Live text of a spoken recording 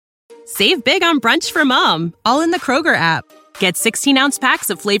Save big on brunch for mom, all in the Kroger app. Get 16-ounce packs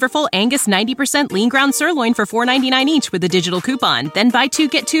of flavorful Angus 90% lean ground sirloin for $4.99 each with a digital coupon. Then buy 2,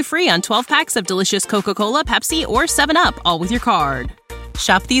 get 2 free on 12 packs of delicious Coca-Cola, Pepsi, or 7-Up, all with your card.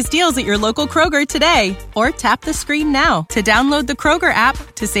 Shop these deals at your local Kroger today, or tap the screen now to download the Kroger app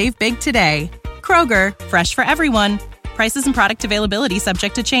to save big today. Kroger, fresh for everyone. Prices and product availability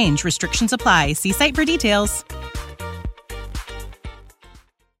subject to change. Restrictions apply. See site for details.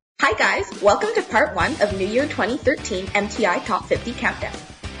 Hi guys, welcome to part 1 of New Year 2013 MTI Top 50 Countdown.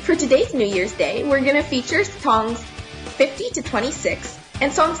 For today's New Year's Day, we're going to feature songs 50 to 26,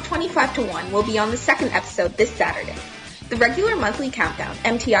 and songs 25 to 1 will be on the second episode this Saturday. The regular monthly countdown,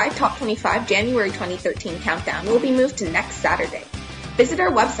 MTI Top 25 January 2013 Countdown, will be moved to next Saturday. Visit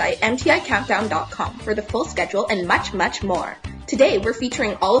our website, mticountdown.com, for the full schedule and much, much more. Today, we're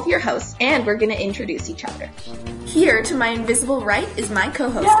featuring all of your hosts, and we're going to introduce each other. Here, to my invisible right, is my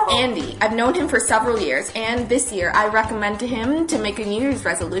co-host, Andy. I've known him for several years, and this year, I recommend to him to make a New Year's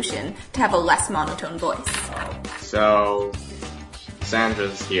resolution to have a less monotone voice. So,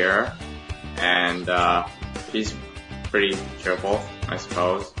 Sandra's here, and she's pretty cheerful, I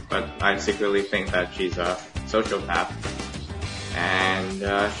suppose, but I secretly think that she's a sociopath.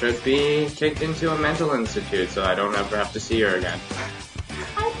 And should be kicked into a mental institute so I don't ever have to see her again.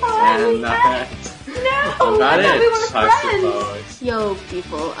 I thought and No, about I thought we it, were I friends. suppose. Yo,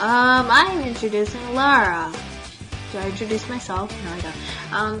 people. I'm introducing Laura. Do I introduce myself? No, I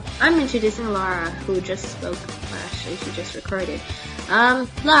don't. I'm introducing Laura, who just spoke. Well, actually, she just recorded.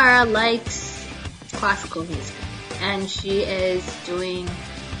 Laura likes classical music, and she is doing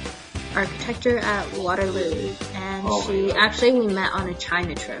architecture at Waterloo, and we met on a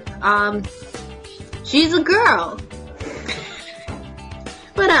China trip. She's a girl.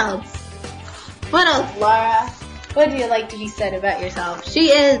 What else, Laura? What do you like to be said about yourself?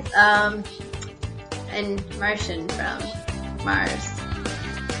 She is, a Martian from Mars.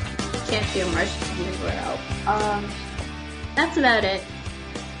 Can't be a Martian from anywhere else. That's about it.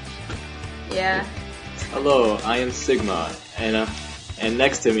 Yeah. Hello, I am Sigma, and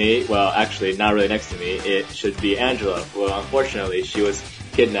next to me, well, actually, not really next to me, it should be Angela. Well, unfortunately, she was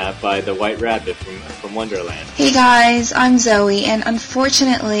kidnapped by the White Rabbit from Wonderland. Hey guys, I'm Zoe, and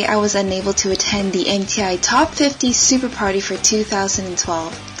unfortunately, I was unable to attend the MTI Top 50 Super Party for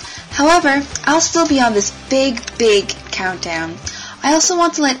 2012. However, I'll still be on this big countdown. I also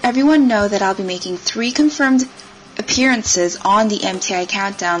want to let everyone know that I'll be making 3 confirmed appearances on the MTI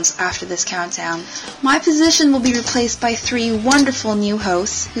countdowns after this countdown. My position will be replaced by 3 wonderful new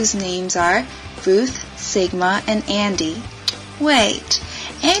hosts whose names are Ruth, Sigma, and Andy. Wait,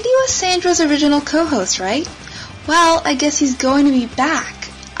 Andy was Sandra's original co-host, right? Well, I guess he's going to be back.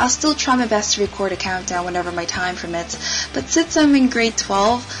 I'll still try my best to record a countdown whenever my time permits, but since I'm in grade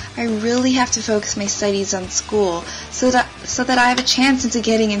 12, I really have to focus my studies on school so that I have a chance into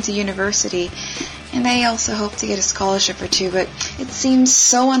getting into university. And I also hope to get a scholarship or 2, but it seems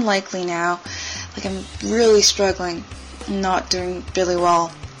so unlikely now. Like I'm really struggling. I'm not doing really well.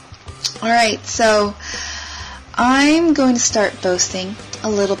 Alright, so I'm going to start boasting a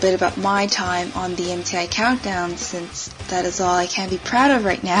little bit about my time on the MTI countdown, since that is all I can be proud of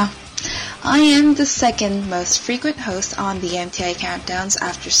right now. I am the second most frequent host on the MTI countdowns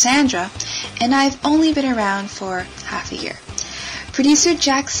after Sandra, and I've only been around for half a year. Producer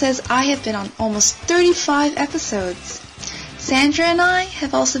Jack says I have been on almost 35 episodes. Sandra and I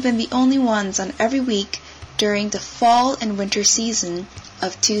have also been the only ones on every week during the fall and winter season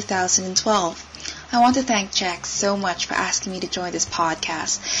of 2012. I want to thank Jack so much for asking me to join this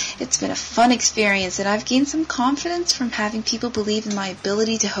podcast. It's been a fun experience, and I've gained some confidence from having people believe in my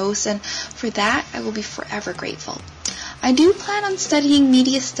ability to host, and for that I will be forever grateful. I do plan on studying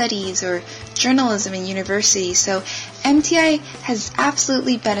media studies or journalism in university, so MTI has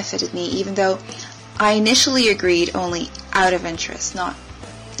absolutely benefited me, even though I initially agreed only out of interest, not,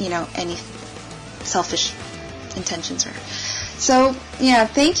 any selfish intentions. So,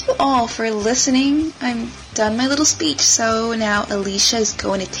 thank you all for listening. I'm done my little speech, so now Alicia is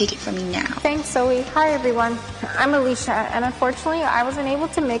going to take it from me now. Thanks, Zoe. Hi, everyone. I'm Alicia, and unfortunately, I wasn't able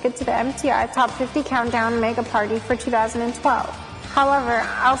to make it to the MTI Top 50 Countdown Mega Party for 2012. However,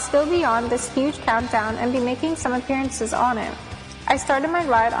 I'll still be on this huge countdown and be making some appearances on it. I started my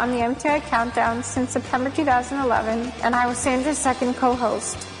ride on the MTI Countdown since September 2011, and I was Sandra's second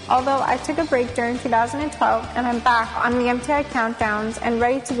co-host. Although I took a break during 2012 and I'm back on the MTI countdowns and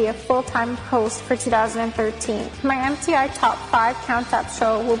ready to be a full-time host for 2013. My MTI Top 5 Countdown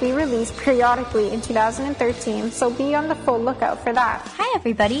show will be released periodically in 2013, so be on the full lookout for that. Hi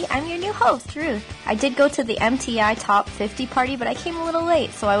everybody, I'm your new host, Ruth. I did go to the MTI Top 50 party, but I came a little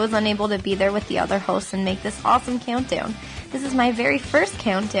late, so I was unable to be there with the other hosts and make this awesome countdown. This is my very first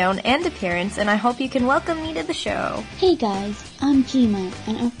countdown and appearance, and I hope you can welcome me to the show. Hey guys, I'm Jima,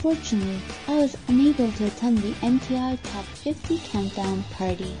 and unfortunately, I was unable to attend the MTI Top 50 Countdown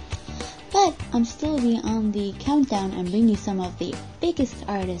party. But I'm still be on the countdown and bring you some of the biggest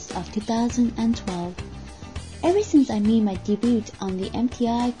artists of 2012. Ever since I made my debut on the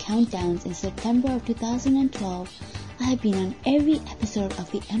MTI Countdowns in September of 2012, I have been on every episode of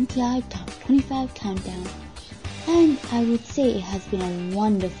the MTI Top 25 Countdown. And I would say it has been a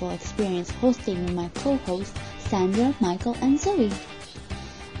wonderful experience hosting with my co-hosts Sandra, Michael, and Zoe.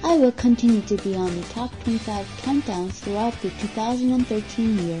 I will continue to be on the top 25 countdowns throughout the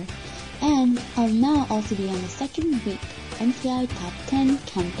 2013 year, and I'll now also be on the second week MTI Top 10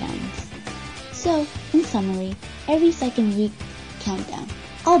 countdowns. So, in summary, every second week countdown.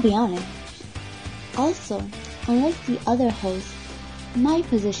 I'll be on it. Also, unlike the other hosts, my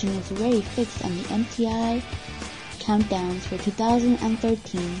position is very fixed on the MTI countdowns for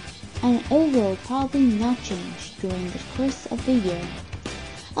 2013, and it will probably not change during the course of the year.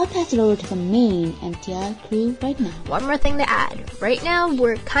 I'll pass it over to the main MTI crew right now. One more thing to add. Right now,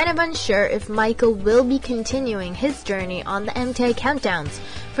 we're kind of unsure if Michael will be continuing his journey on the MTI countdowns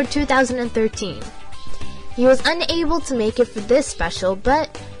for 2013. He was unable to make it for this special,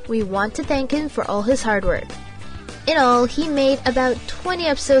 but we want to thank him for all his hard work. In all, he made about 20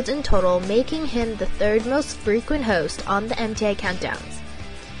 episodes in total, making him the third most frequent host on the MTI countdowns.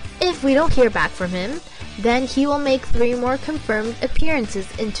 If we don't hear back from him, then he will make 3 more confirmed appearances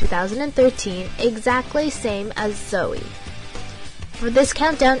in 2013, exactly same as Zoe. For this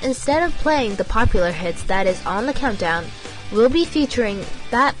countdown, instead of playing the popular hits that is on the countdown, we'll be featuring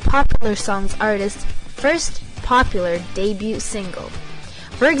that popular song's artist's first popular debut single.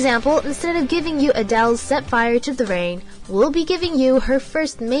 For example, instead of giving you Adele's Set Fire to the Rain, we'll be giving you her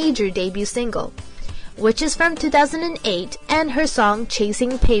first major debut single, which is from 2008, and her song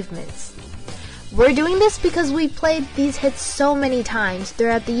Chasing Pavements. We're doing this because we played these hits so many times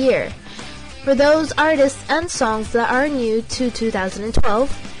throughout the year. For those artists and songs that are new to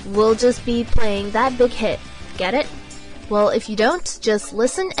 2012, we'll just be playing that big hit. Get it? Well, if you don't, just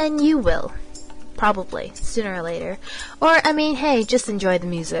listen and you will. Probably, sooner or later. Or, hey, just enjoy the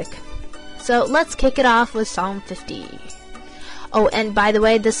music. So, let's kick it off with Song 50. Oh, and by the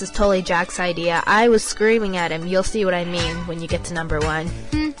way, this is totally Jack's idea. I was screaming at him. You'll see what I mean when you get to number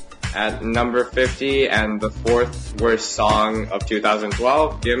 1. At number 50 and the 4th worst song of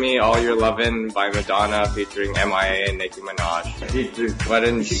 2012, Give Me All Your Lovin' by Madonna featuring MIA and Nicki Minaj. But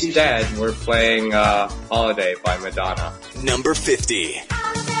instead, we're playing Holiday by Madonna. Number 50.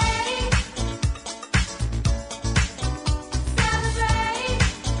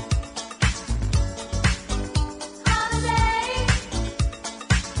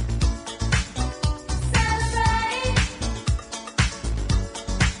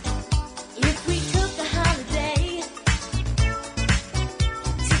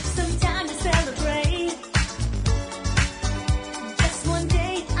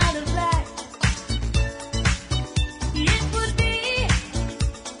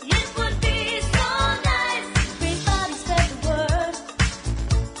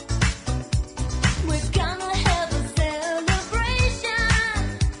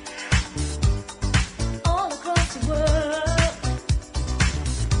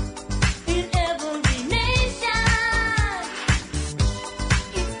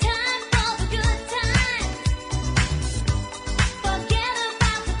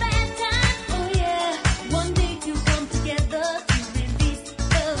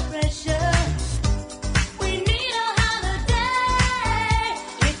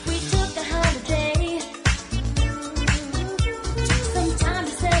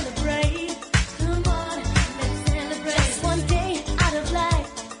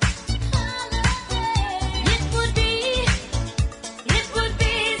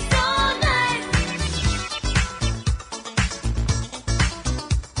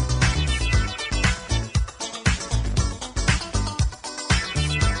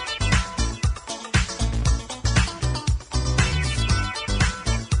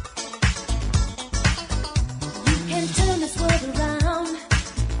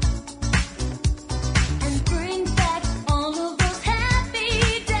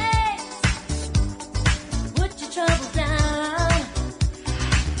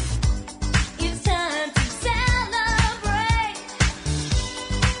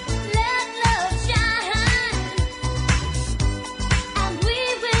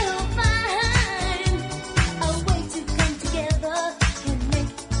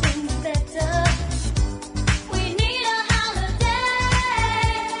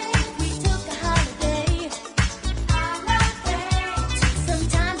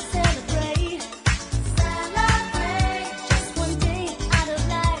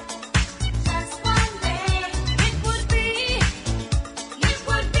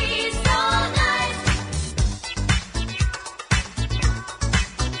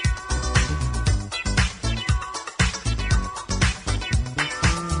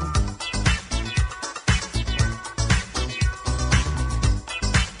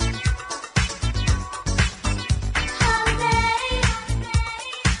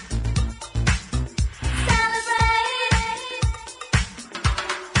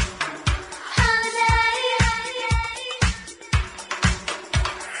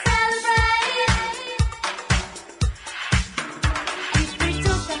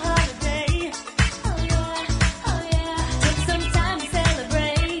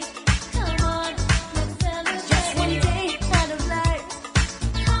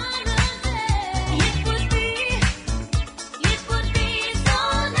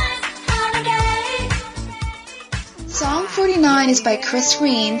 49 is by Chris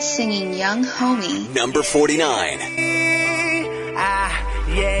Green singing Young Homie. Number 49.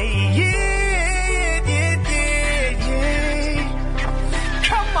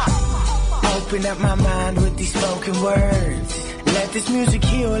 Come on. Open up my mind with these spoken words. Let this music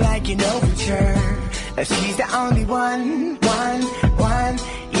heal like an overture. She's the only one,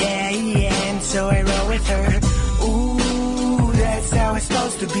 yeah, and so I roll with her. Ooh, that's how it's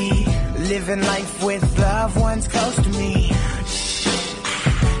supposed to be. Living life with loved ones close to me. Shh,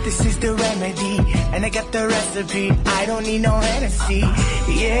 this is the remedy, and I got the recipe. I don't need no Hennessy.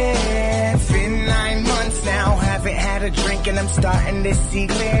 Yeah, it's been 9 months now. Haven't had a drink, and I'm starting to see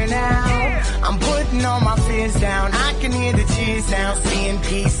clear now. I'm putting all my fears down. I can hear the cheers now. Seeing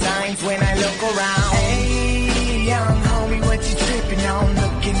peace signs when I look around. Hey, young homie, what you tripping on?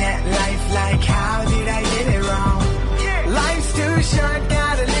 Looking at life like, how did I get it wrong? Life's too short,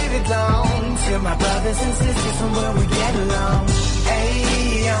 gotta live it long. To my brothers and sisters from where we get along.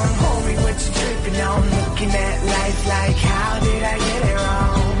 Hey, young homie, what you tripping on? Looking at life like, how did I get it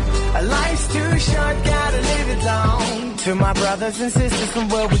wrong? Life's too short, gotta live it long. To my brothers and sisters from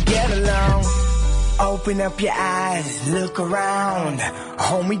where we get along. Open up your eyes, look around.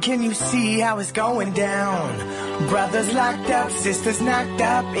 Homie, can you see how it's going down? Brothers locked up, sisters knocked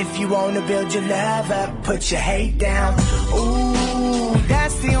up. If you wanna build your love up, put your hate down. Ooh,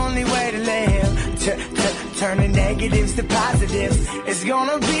 that's the only way to live. Turn the negatives to positives. It's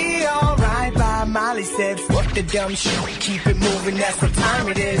gonna be alright, Bob Molly said. Fuck the dumb shit, keep it moving, that's what time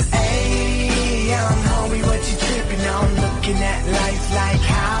it is. Hey, young homie, what you tripping on? Looking at life like,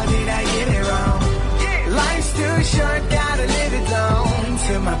 how did I get it wrong? Life's too short, gotta live it long.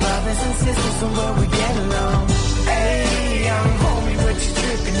 To my brothers and sisters from where we get along. Hey, young homie, what you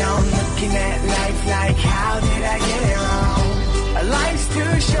tripping on? Looking at life like, how did I get it wrong? Life's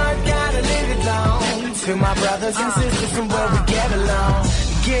too short, gotta live it long. To my brothers and sisters from where we get along.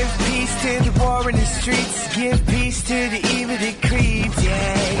 Give peace to the war in the streets. Give peace to the evil that creeps,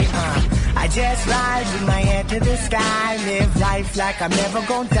 yeah. I just ride with my head to the sky. Live life like I'm never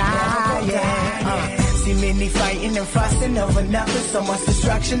gonna die, yeah. See many fighting and fussing over nothing. So much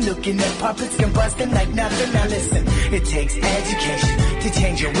destruction, looking at puppets combusting like nothing. Now listen, it takes education to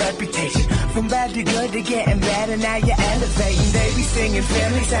change your reputation. From bad to good to getting better, now you're elevating. They be singing,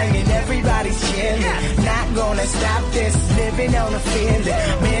 family singing, everybody's chilling. Not gonna stop this, living on a feeling.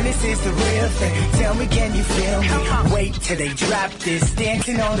 Man, this is the real thing. Tell me, can you feel me? Wait till they drop this,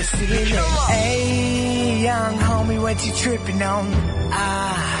 dancing on the ceiling. Hey, young homie, what you tripping on?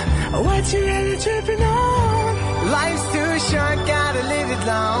 What you really tripping on? Life's too short, gotta live it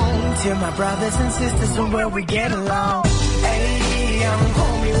long. To my brothers and sisters from where we get along. Hey, young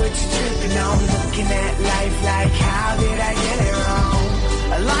homie, what you tripping on? Looking at life like, how did I get it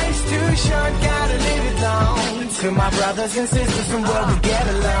wrong? Life's too short, gotta live it long. To my brothers and sisters from where we get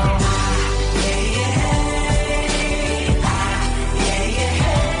along.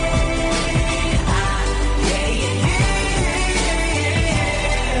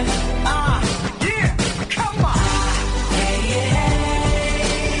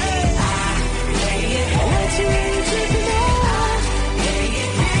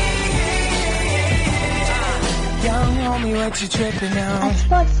 What you tripping on? At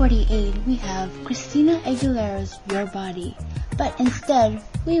spot 48, we have Christina Aguilera's Your Body. But instead,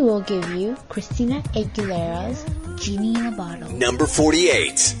 we will give you Christina Aguilera's Genie in a Bottle. Number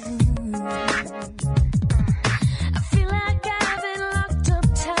 48. I feel like I've been locked up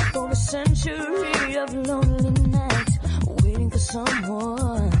tight for a century of lonely nights, waiting for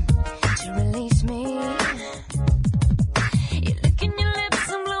someone to release me. You're licking your lips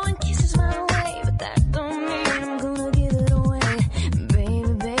and blowing kisses my way, but that don't mean I'm gonna give it away.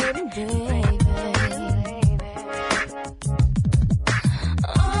 Baby, baby, baby.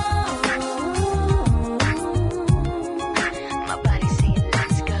 Oh, my body's saying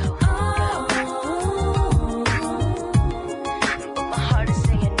let's go. Oh, but my heart is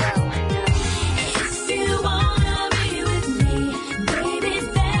saying no. If you wanna be with me, baby,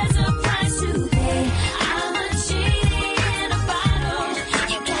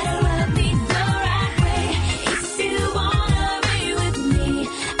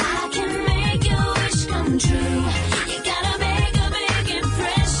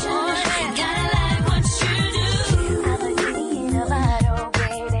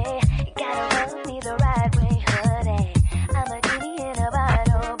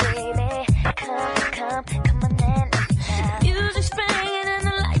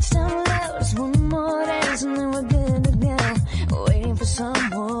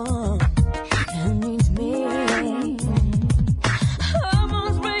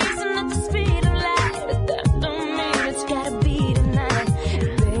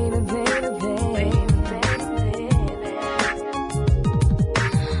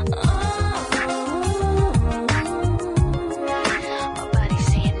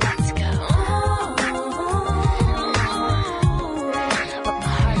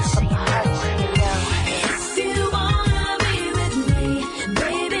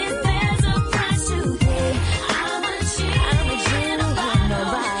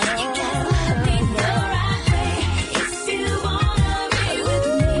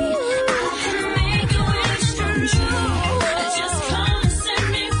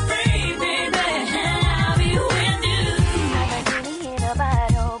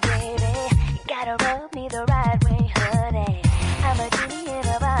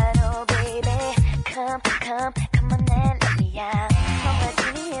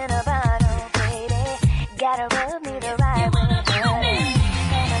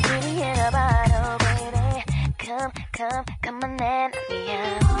 come on and let me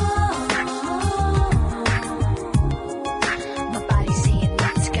out. My body's saying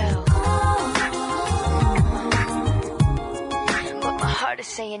let's go, but my heart is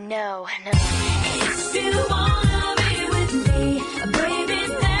saying no, no. If you wanna be with me, baby,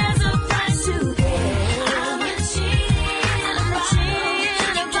 there's a price to pay. I'm not cheating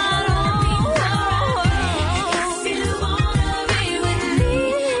about if you wanna be with me,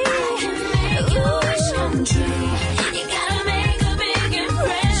 I can make your wish come true. You gotta make a big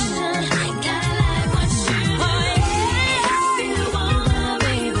impression, gotta like what you do. If you wanna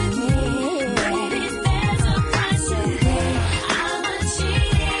be with me, baby, there's a price to pay. I'm not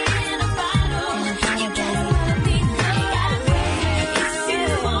cheating about you gotta let me know. If you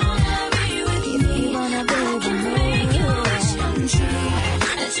wanna be with me, make your wish come true.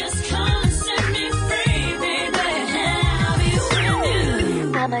 Just come and set me free, baby, I'll be with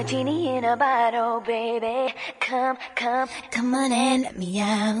you. I'm a genie in a bottle, baby. Come on and let me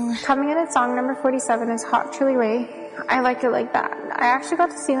out. Coming in at song number 47 is Hot Chili Ray. I Like It Like That. I actually got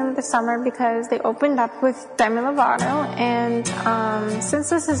to see them this summer because they opened up with Demi Lovato, and since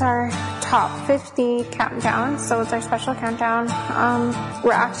this is our top 50 countdown, so it's our special countdown,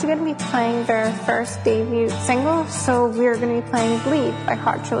 we're actually going to be playing their first debut single, so we're going to be playing Bleed by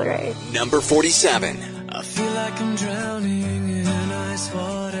Hot Chili Ray. Number 47. I feel like I'm drowning in ice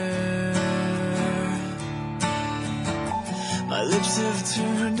water. My lips have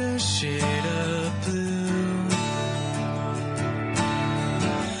turned a shade of blue.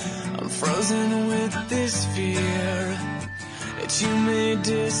 I'm frozen with this fear that you may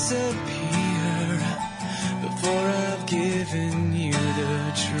disappear before I've given you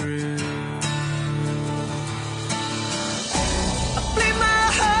the truth. I bleed my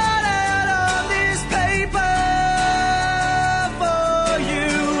heart out on this paper for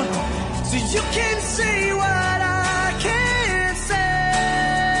you, so you can see what I can't say.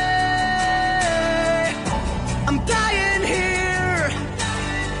 I'm dying here,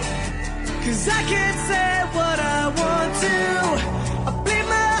 'cause I can't say what I want to. I bleed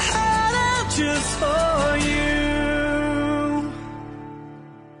my heart out just for you.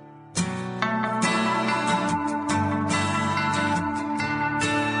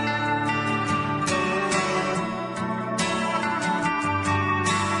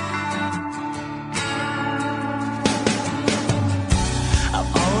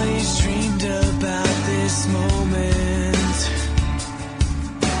 I've always dreamed about this moment,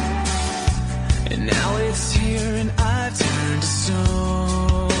 and now it's here and I've turned to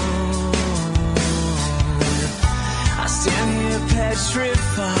stone. I stand here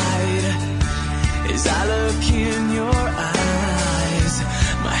petrified as I look in your eyes.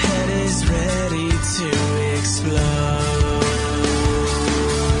 My head is ready to explode.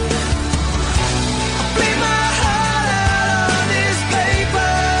 I bleed my heart out on this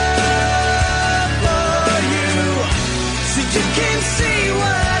paper for you, so you can see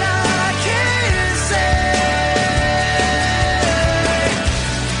what I can't say.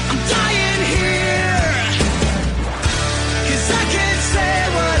 I'm dying here, 'cause I can't say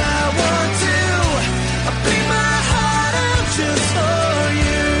what I want to. I bleed my heart out just for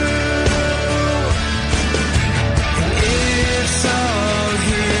you. And it's all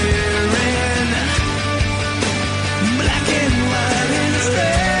here in black and white and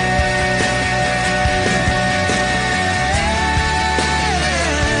red.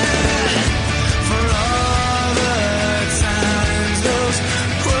 For all the times those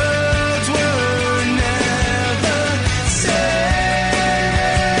words were never said.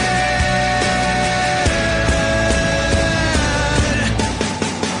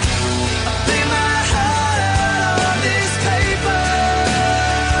 I lay my heart out on this paper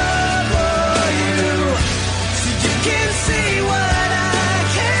for you, so you can see what I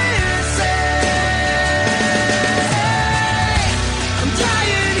can't say. I'm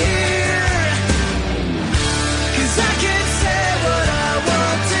dying here, 'cause I can't say what I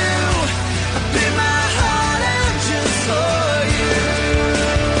want to. I lay my heart out just for you.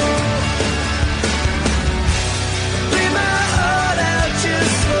 Lay my heart out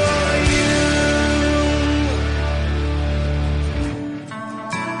just for you.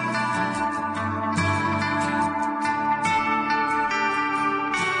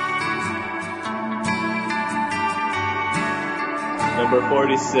 Number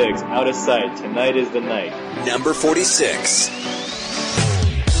 46, Out of Sight, Tonight is the Night. Number 46.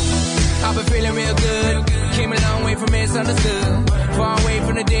 I've been feeling real good. Came a long way from misunderstood. Far away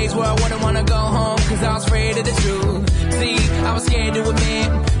from the days where I wouldn't wanna go home, 'cause I was afraid of the truth. See, I was scared to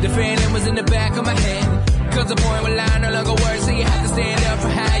admit the feeling was in the back of my head. 'Cause the point where line no longer works, so you have to stand up for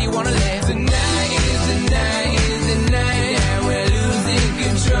how you wanna live. Tonight is the night, is the night.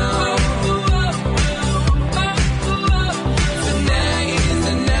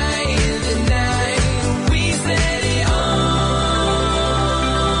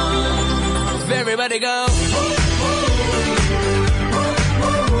 Everybody go.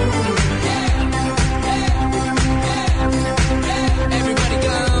 Everybody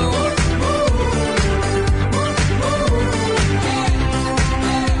go.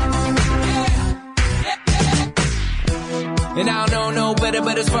 And I don't know no better,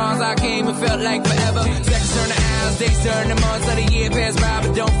 but as far as I came, it felt like forever. Seconds turn to hours, days turn to months, let a year pass by,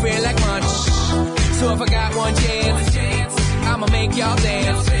 but don't feel like much. So if I got one chance, I'ma make y'all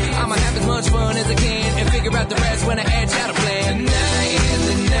dance. I'ma have as much fun as I can and figure out the rest when I edge out a plan. Tonight is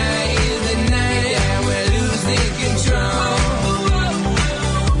the night, is the night that we're losing control.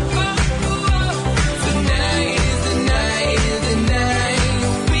 Tonight is the night, is the night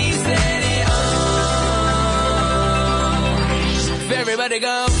we set it off. Everybody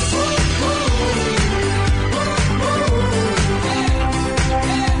go.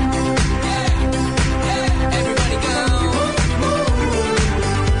 Everybody go.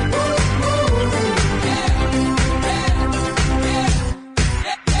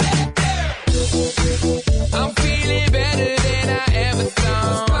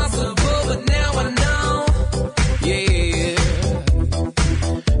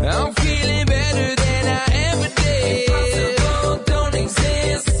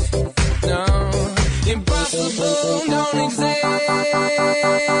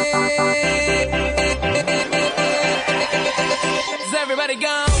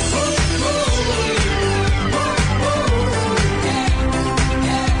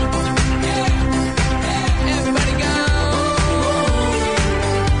 Everybody go.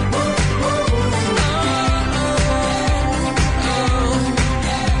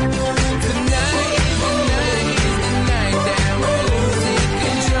 Tonight is the night that we're losing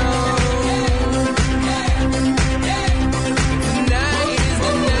control. Tonight is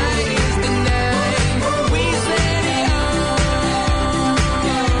the night we set it off.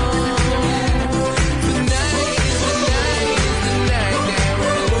 Tonight is the night that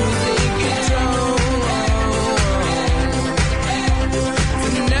we're losing control.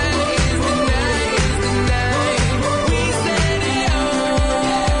 Tonight is the night we set it off.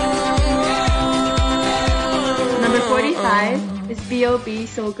 Number 45 is B.O.B.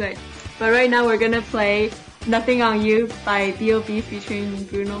 So Good. But right now we're gonna play Nothing on You by B.O.B. featuring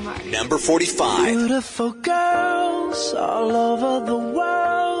Bruno Mars. Number 45. Beautiful girls all over the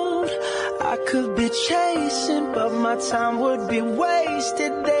world. I could be chasing, but my time would be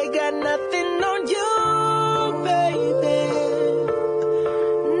wasted. They got nothing on you, baby.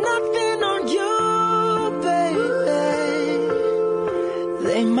 Nothing on you, baby.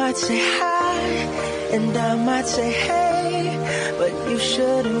 They might say hi, and I might say hey, but you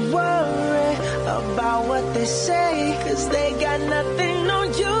shouldn't worry about what they say, 'cause they got nothing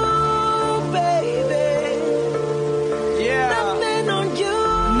on you, baby. Yeah. Nothing on you.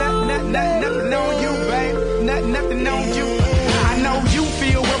 Nothing on you, babe. Nothing on you. I know you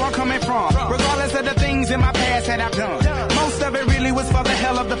feel where I'm coming from, regardless of the things in my past that I've done. Most of it really was for the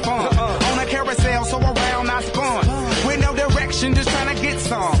hell of the fun. On a carousel, so around I spun. With no direction, just trying to get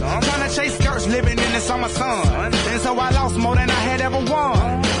some. Trying to chase skirts, living in the summer sun. And so I lost more than I had ever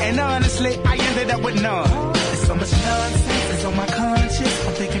won. And honestly, I ended up with none. There's so much nonsense is on my conscience.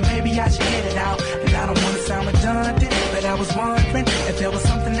 I'm thinking maybe I should get it out. And I don't want to sound redundant, but I was wondering if there was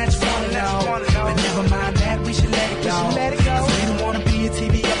something that you want to know. But never mind that, we should let it go. 'Cause we don't want to be a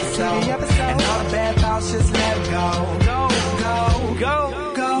TV episode. And all the bad thoughts, just let it go. Go.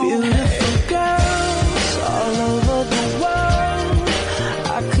 Beautiful girls all over the world.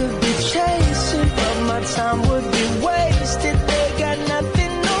 I could be chasing, but my time would be wasted. They got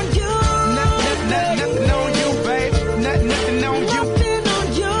nothing on you. Nothing on you, babe. Nothing on you. Nothing on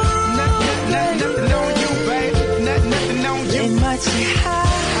you. Nothing on you, babe. Nothing on you. They might say hi,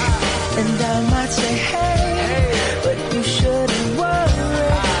 and I might say hey, but you shouldn't worry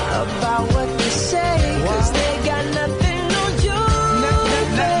about what they say, 'cause they got nothing on you.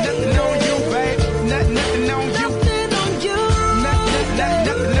 Nothing on you, babe. Nothing on you. Nothing on you.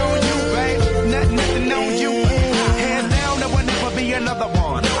 Nothing on you, babe. Nothing on you. Hands down, there will never be another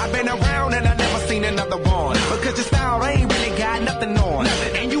one. I've been around and I never seen another one. Because your style ain't really got nothing on.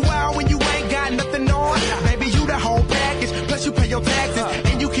 And you out when you ain't got nothing on. Baby, you the whole package. Plus you pay your taxes.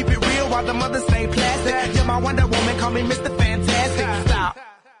 And you keep it real while the mothers stay plastic. You're my Wonder Woman, call me Mr. Fantastic. Stop.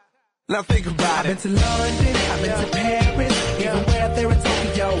 Now think about it. I've been to London, I've been to Paris, even where there in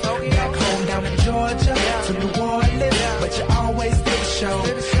Tokyo. Back home down in Georgia, to New Orleans, but you always did the show.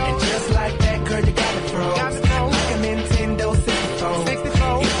 And just like that, girl, you got the throw. Like a Nintendo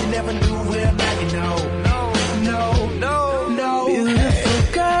 64. If you never knew, well, now you know. No. Beautiful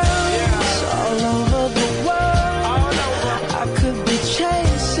girls all over the world. I could be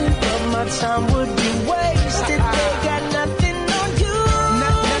chasing, but my time would be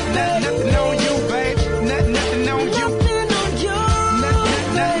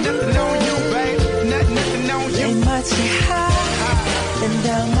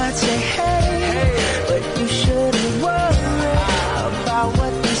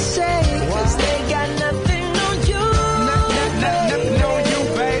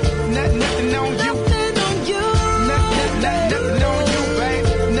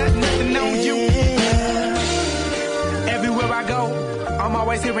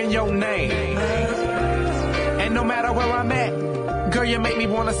you make me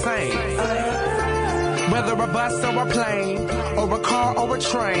wanna sing. Whether a bus or a plane, or a car or a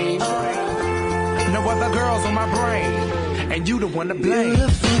train, no other girls on my brain, and you the one to blame.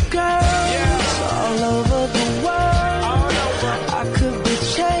 Beautiful girls all over the world. I could be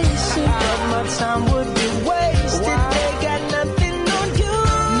chasing, but my time would be wasted. They got nothing on you.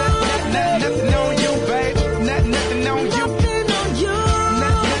 Nothing on you, babe. Nothing on you. Nothing on you.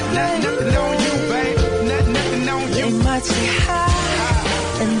 Nothing on you, babe. Nothing on you. They might say hi,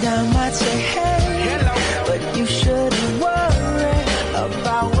 and I might say hey. Hello. But you shouldn't worry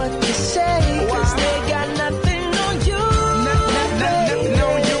about what they say, 'cause they got nothing on you. Nothing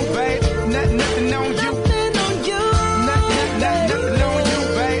on you, babe. Nothing on you. Nothing on you. Nothing on you,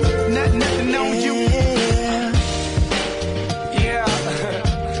 babe. Nothing on you. Yeah.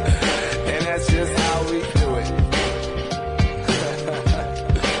 And that's just how we do it.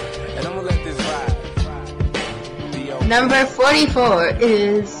 And I'm gonna let this ride. Number 44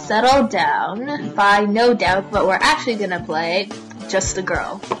 is Settle Down by No Doubt, but we're actually gonna play Just a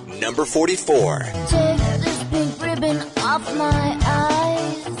Girl. Number 44. Take this pink ribbon off my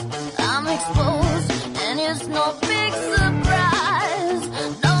eyes. I'm exposed, and it's no big surprise.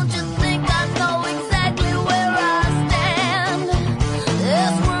 Don't you think I know exactly where I stand?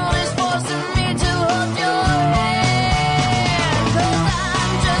 This world is forcing me to hold your hand. 'Cause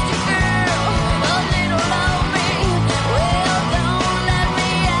I'm just a girl, a little lonely. Well, don't let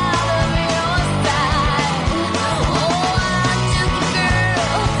me out of your sight. Oh, I'm just a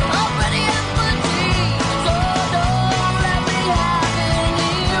girl, already at my dreams. So don't let me have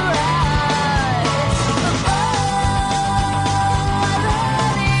any rights. Oh,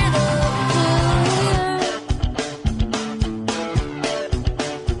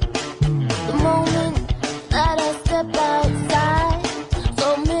 the moment that I step outside, so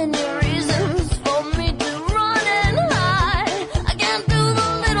many reasons for me to run and hide. I can't do the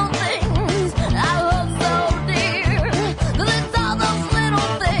little things I love so dear, 'cause it's all those little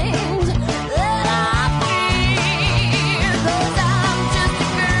things that I fear. 'Cause I'm just a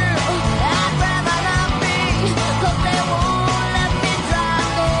girl, I'd rather not be, 'cause they won't let me drive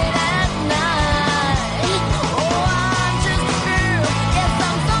late at night. Oh, I'm just a girl, yes,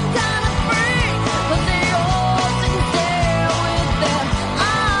 I'm some kind of freak, but they all sit and stare with their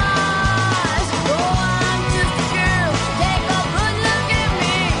eyes. Oh, I'm just a girl, take a good look at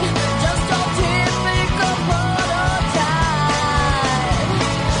me, just your typical prototype.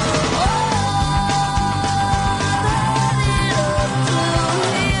 Oh,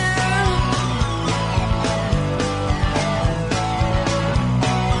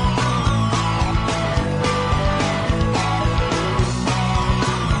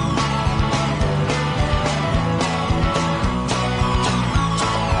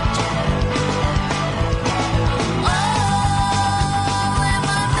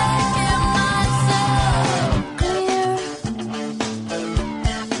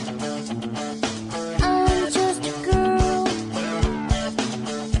 I'm just a girl.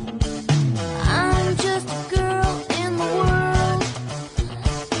 I'm just a girl in the world.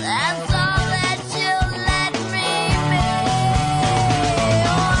 That's all that you'll let me be.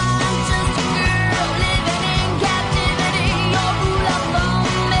 Oh, I'm just a girl living in captivity. Your rule of thumb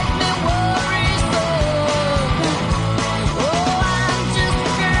make me worry so. Oh, I'm just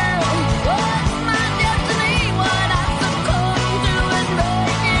a girl. What's my destiny? What I succumb to is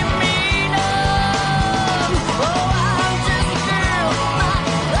making me numb. Oh, I'm just a girl. My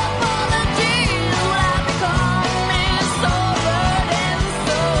apologies when I become so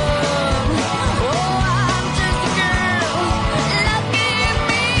burdensome. Oh, I'm just a girl. Lucky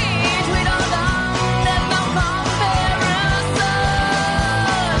me, sweet or dumb, there's no comparison.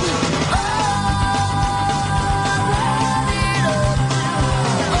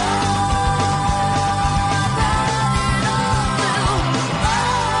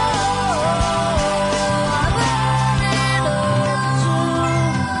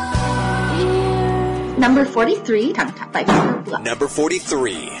 Number 43, Tongue Top by Pepper Bluff. Number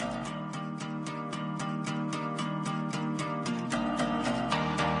 43.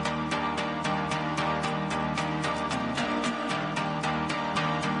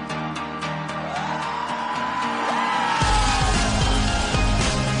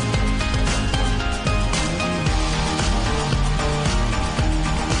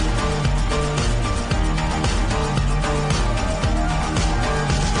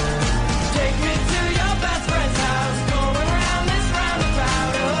 Take me to your best friend's house, going round this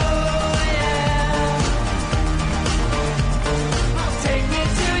roundabout.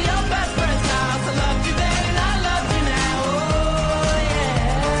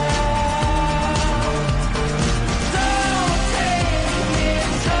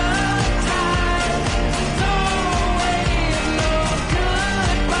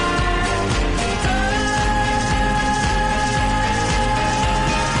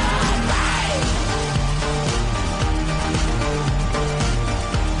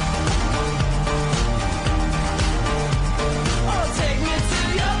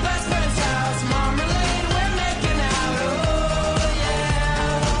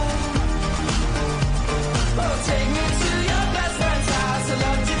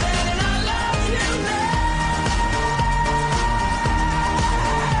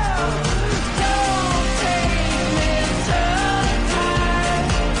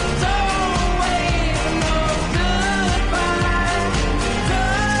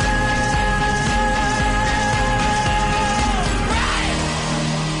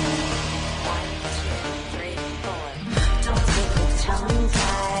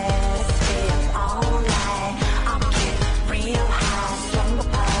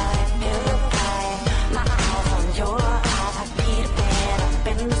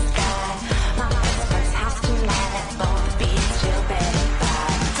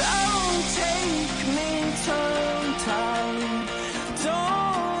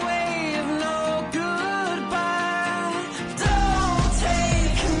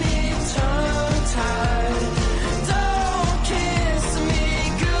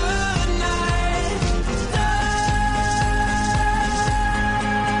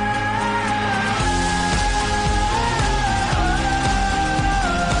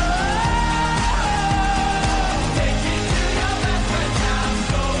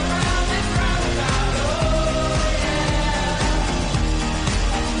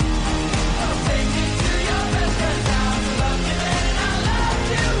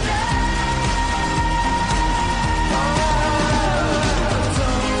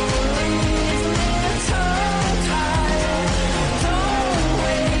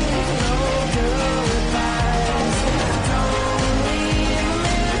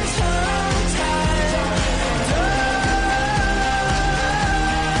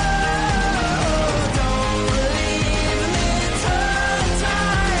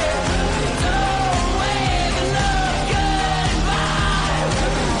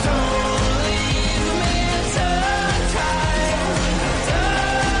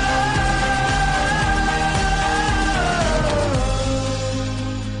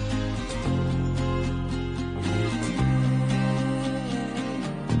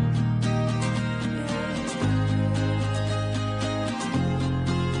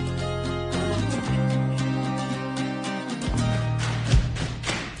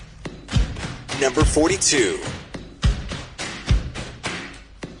 Number 42.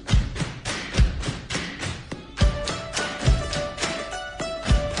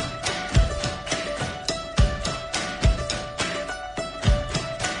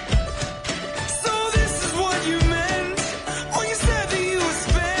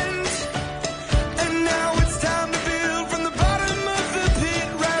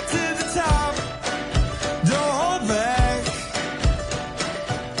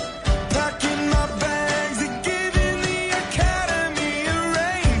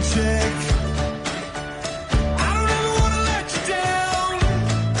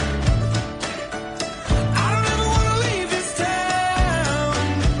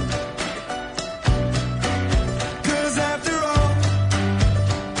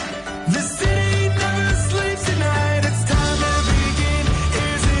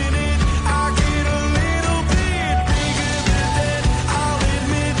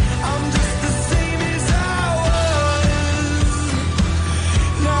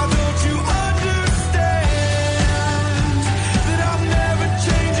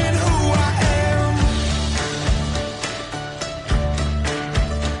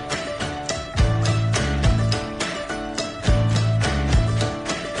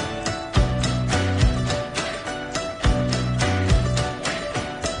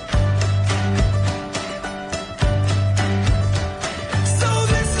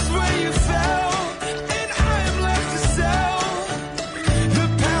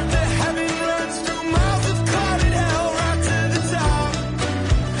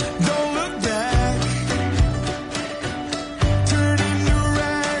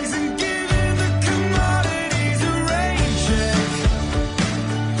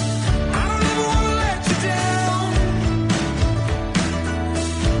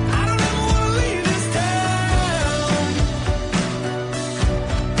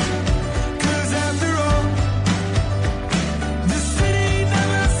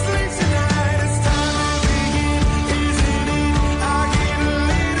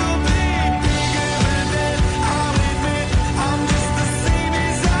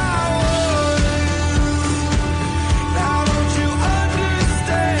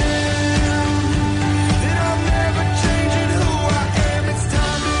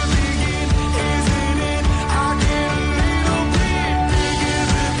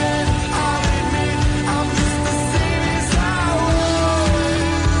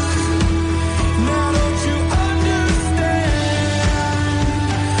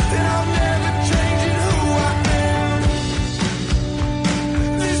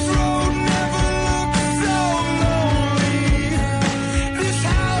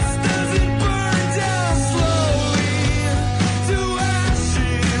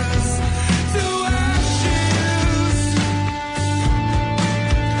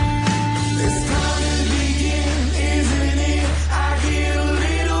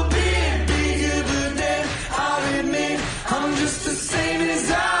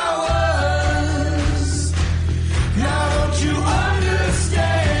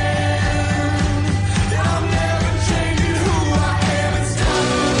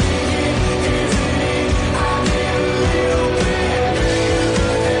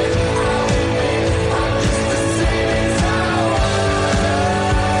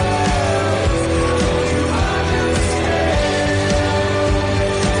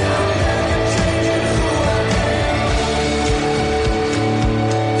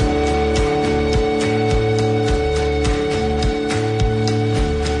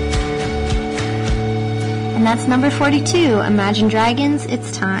 And that's number 42, Imagine Dragons,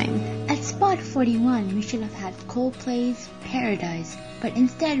 It's Time. At spot 41, we should have had Coldplay's Paradise, but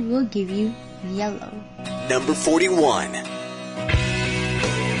instead we'll give you Yellow. Number 41.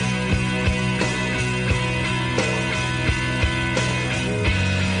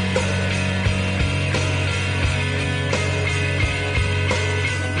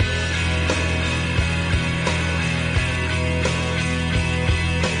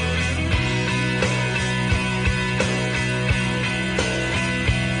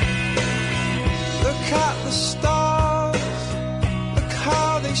 Look at the stars, look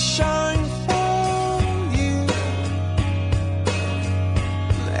how they shine for you.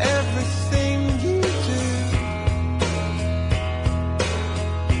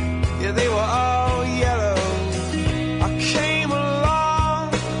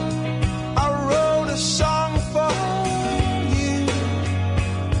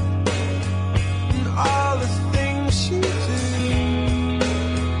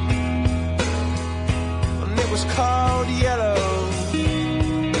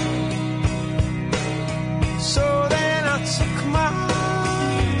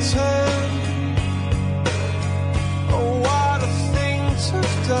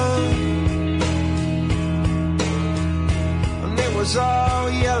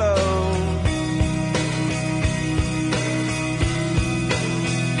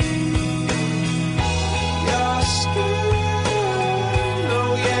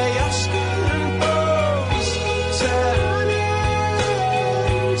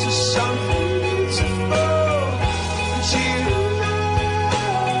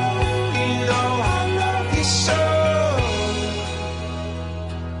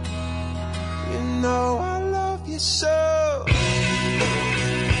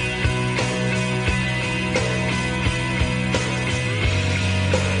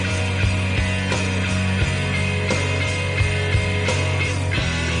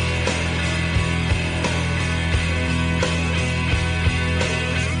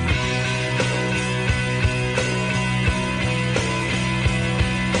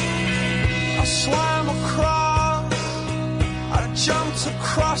 to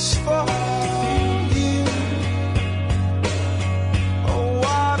cross for you. Oh,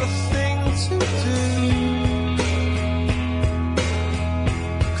 what a thing to do.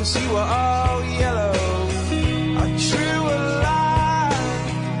 'Cause you were all yellow. I drew a line.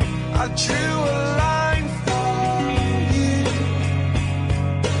 I drew a line for you.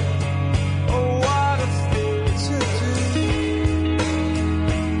 Oh, what a thing to do.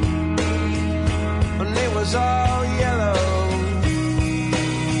 And it was all yellow.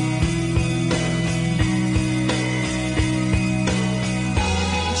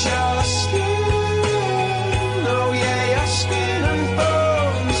 Your skin, oh yeah, your skin and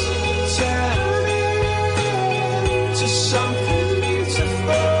bones turn into something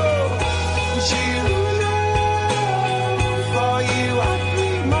beautiful. And you know, for you I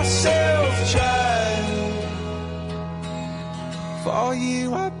bleed myself dry. For you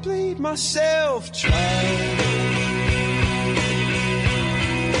I bleed myself dry.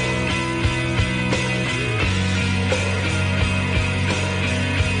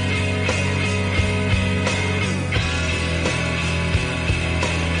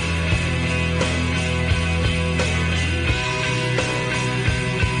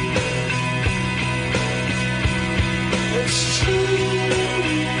 It's true.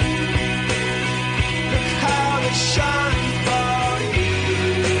 Look how they shine for you.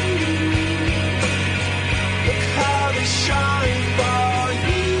 Look how they shine for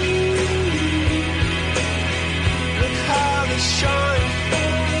you. Look how they shine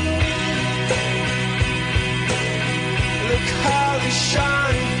for you. Look how they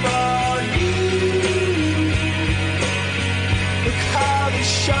shine for you. Look how they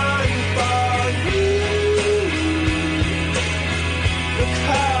shine for you. Look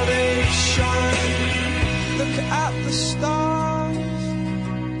how they shine. Look at the stars.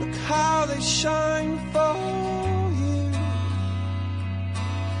 Look how they shine for you.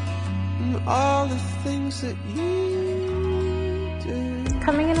 And all the things that you do.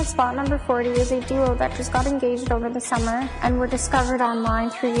 Coming in at spot number 40 is a duo that just got engaged over the summer and were discovered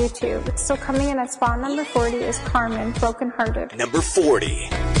online through YouTube. Still coming in at spot number 40 is Carmen, Broken Hearted. Number 40.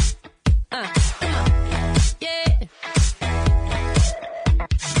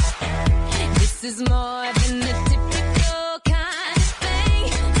 This is more than the typical kind of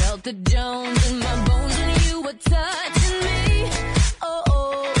thing. Felt the Jones in my bones when you were touching me. Oh,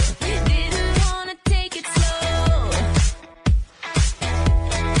 oh, didn't wanna take it slow.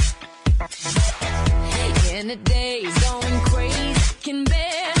 In the days going crazy, I can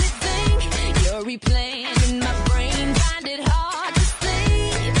barely think. You're replaying in my brain, find it hard to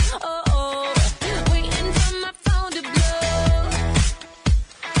sleep. Oh, oh, waiting for my phone to blow.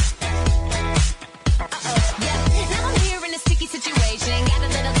 Now I'm here in a sticky situation. Got a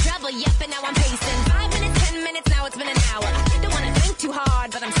little trouble, yep, and now I'm pacing. 5 minutes, 10 minutes, now it's been an hour. Don't wanna think too hard,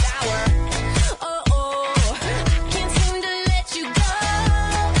 but I'm sour. Oh, oh, I can't seem to let you go.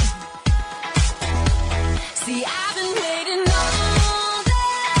 See, I've been waiting all day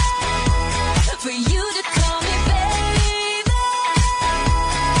for you to call me baby.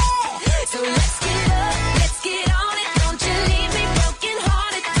 So let's get up, let's get on it. Don't you leave me broken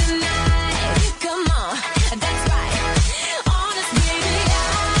hearted tonight. Come on, that's right. Honest, baby,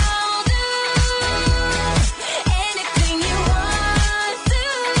 I'll do anything you want to.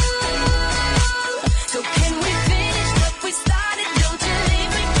 So can we finish what we started? Don't you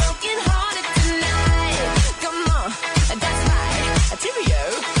leave me broken hearted tonight. Come on, that's right. Cheerio.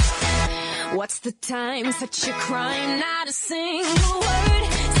 What's the time? Such a crime, not a single word.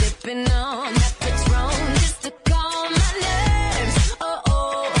 Sipping on that Patron just to calm my nerves. Oh,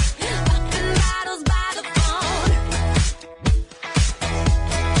 oh, popping bottles by the phone.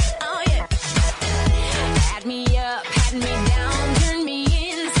 Oh, yeah. Had me up, had me down, turned me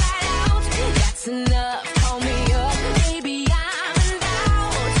inside out. That's enough, call me up, baby, I'm in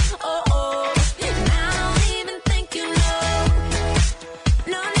doubt. Oh, oh, and I don't even think you know.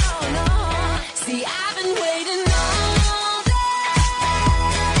 No, no, no. See, I've been waiting all day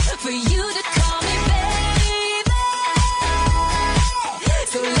for you to call me baby.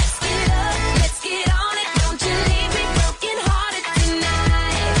 So let's get up, let's get on it. Don't you leave me broken hearted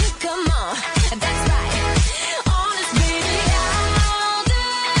tonight. Come on, that's right. Honest, baby, I'll do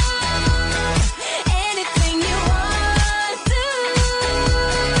anything you want to.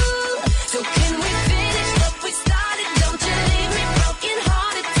 So can we finish what we started? Don't you leave me broken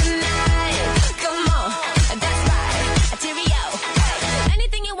hearted tonight. Come on, that's right. Cheerio.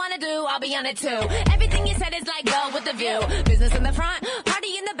 Anything you wanna do, I'll be on it too. Everything you said is like go with the view. Business in the front,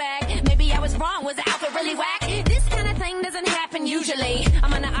 party in the back. Maybe I was wrong, was the outfit really whack? This kind of thing doesn't happen usually.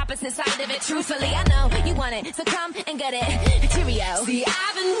 I'm on the opposite opposite side of it. Truthfully, I know you want it, so come and get it. Cheerio. See,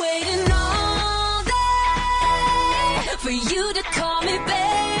 I've been waiting all day for you to call me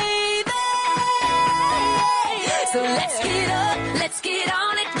baby. So let's get up, let's get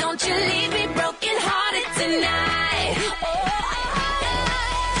on it. Don't you leave me broken hearted tonight.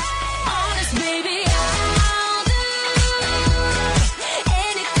 Honest, baby, I'll do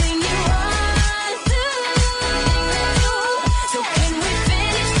anything you want to. So can we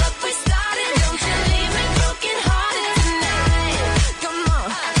finish what we started? Don't you leave me broken hearted tonight. Come on,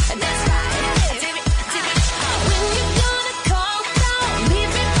 that's right. When you gonna call, don't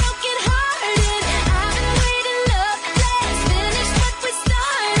leave me broken hearted. I've been waiting up, let's finish what we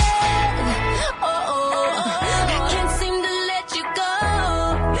started. I can't seem to let you go.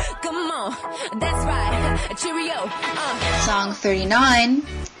 Come on, that's right. Cheerio. Song 39,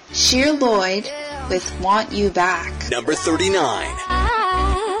 Sheer Lloyd with Want You Back. Number 39.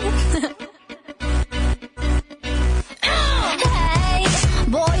 Hey,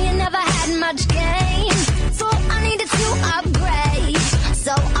 boy, you never had much game, so I needed to upgrade.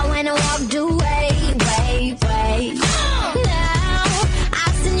 So I went and walked away. Now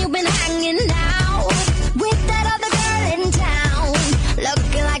I've seen you been hanging out with that other girl in town,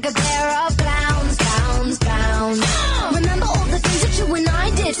 looking like a pair of clowns. Remember all the things that you and I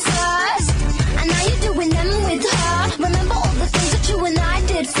did first, and now you're doing them with her. Remember all the things that you and I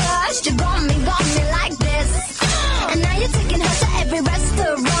did first. You got me like this, and now you're taking her to every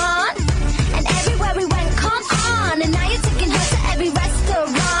restaurant, and everywhere we went, come on. And now you're taking her to every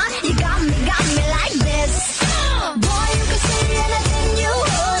restaurant. You got me like this. Boy, you can say anything you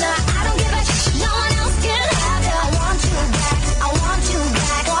wanna. I don't give a shit, no one else can have it. I want you back, I want you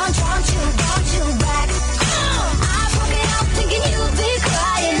back, want you back. I broke it up thinking you'd be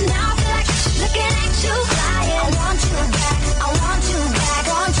crying. Now I feel like looking at you crying. I want you back, I want you back,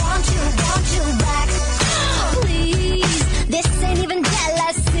 want you back. Please, this ain't even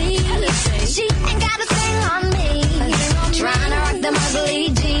jealousy. She ain't got a thing on me. Trying to rock them ugly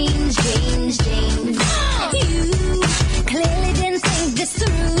jeans. You clearly didn't think this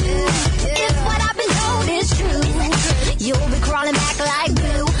through. If what I've been told is true, you'll be crawling back like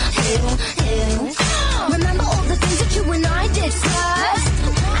glue. Remember all the things that you and I did first,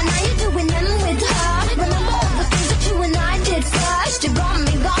 and now you're doing them with her. Remember all the things that you and I did first. You got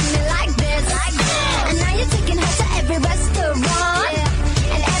me like this, and now you're taking her to every restaurant,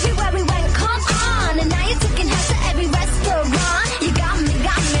 and everywhere we went, come on. And now you're taking her to every restaurant. You got me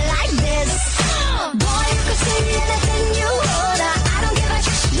like this. Boy, you can say anything you wanna. I don't give a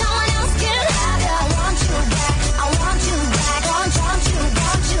shit, no one else can have it. I want you back, I want you back, want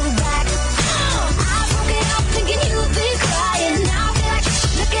you back. I broke it up thinking you'd be crying. Now I feel like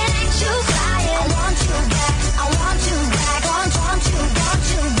looking at you crying. I want you back, I want you back, want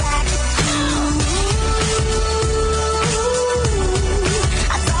you back.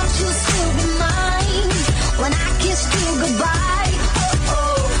 I thought you'd still be mine when I kissed you goodbye.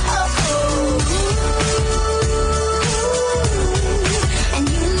 And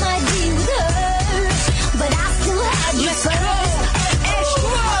you might be with her, but I still had you first.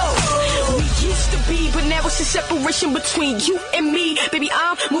 We used to be, but now it's a separation between you and me. Baby,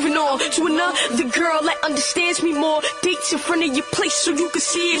 I'm moving on to another girl that understands me more. Dates in front of your place so you can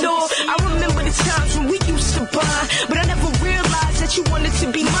see it all. I remember the times when we used to bond, but I never realized that you wanted to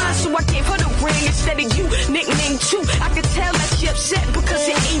be mine. So I gave her the ring instead of you, nickname too. I could tell that she upset because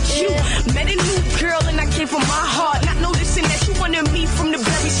it ain't you. Met a new girl and I gave her my heart, not noticing that you wanted me from the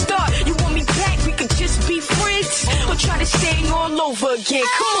very start. You want me back, we could just be friends, or try to stay all over again.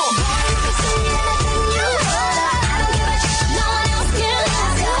 Come on. You can say anything you wanna. I don't give a shit, no one else can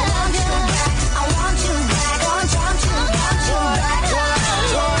have it. I want you back, I want you back, want you back.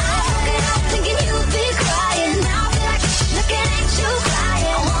 I broke it up thinking you'd be crying. Now I feel like looking at you crying.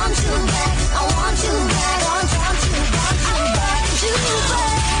 I want you back, I want you back, want you back.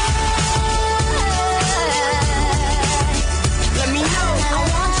 Let me know. I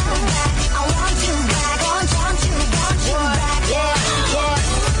want you back, I want you back, want you back. Yeah.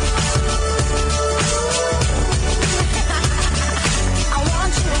 I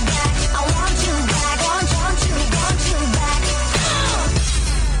want you back, I want you back, want you back.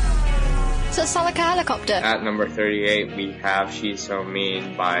 So it's not like a helicopter. At number 38, we have She's So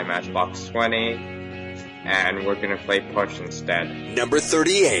Mean by Matchbox 20, and we're gonna play Push instead. Number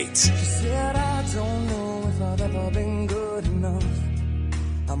 38. She said, I don't know if I've ever been good enough.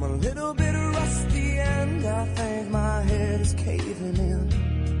 I'm a little bit rusty and I think my head is caving in.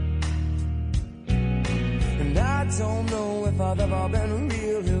 And I don't know if I've ever been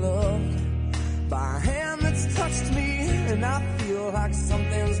really loved by a hand that's touched me, and I feel like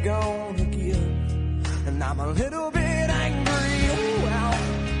something's and I'm a little bit angry. Well,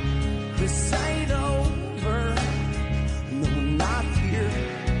 this ain't over. No, not here.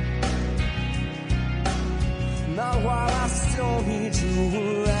 Not while I still need you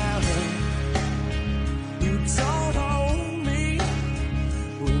around. You don't own me.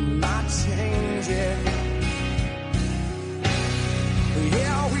 Will not change it.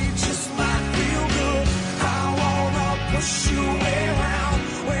 Yeah, we just might feel good. I wanna push you around.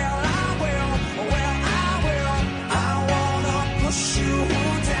 Well, I will. Well, I will. I wanna push you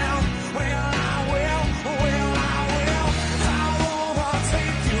down. Well, I will. Well, I will. I wanna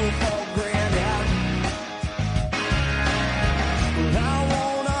take you for granted. I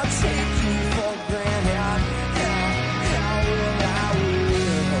wanna take you for granted. Yeah, I will. I will.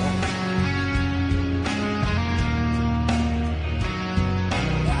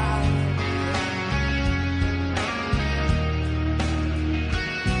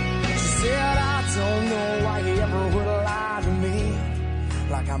 She said, I don't know why you ever would lie to me.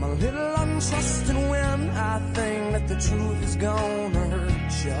 Like I'm a little untrusting when I think that the truth is gonna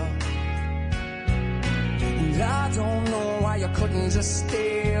hurt you. And I don't know why you couldn't just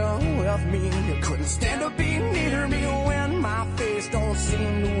stay with me. You couldn't stand to be near me when my face don't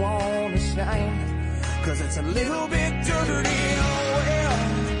seem to wanna shine. 'Cause it's a little bit dirty. Oh well,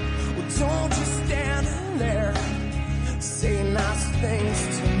 don't just stand there. Say nice things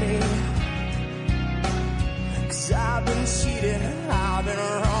to me. 'Cause I've been cheated, I've been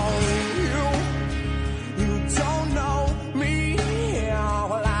wrong with you. You don't know me,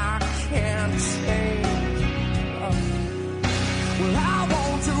 well I can't change. Well, I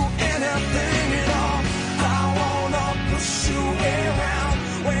won't do anything at all. I wanna push you around.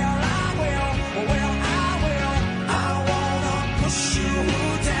 Well, I will. Well, I will. I wanna push you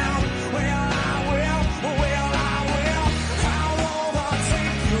down. Well, I will. Well, I will. I wanna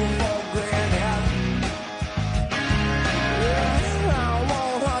take you for granted. Yeah, I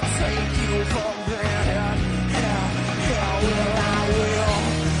wanna take you for granted. Yeah, well, I will.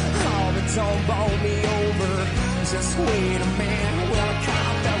 Oh, but don't bowl me over. Just wait a minute. Well, I kind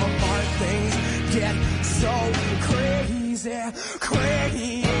of fell apart. Things get so crazy,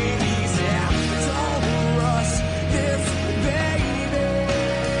 crazy. Don't rush this, baby.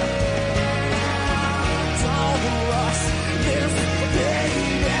 Don't rush this,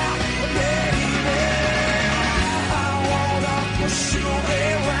 baby, baby. I wanna push you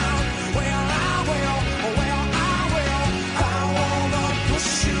around. Well, I will. Well, I will. I wanna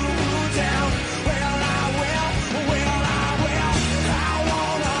push you down. Well, I will. Well, I will. I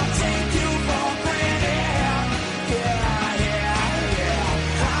wanna take you for granted. Yeah, yeah, yeah.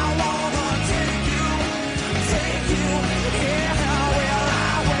 I wanna take you. Yeah, well,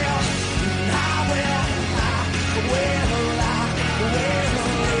 I will. I will. I will. I will. I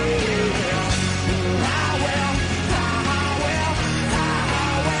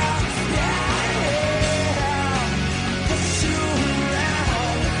will. Push you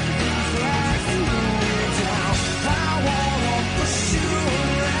around, drag you down. I wanna push you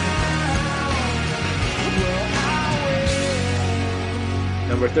around. Well, I will.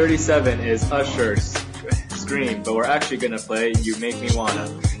 Number 37 is Usher's Scream, but we're actually gonna play You Make Me Wanna.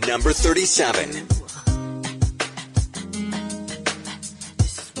 Number 37.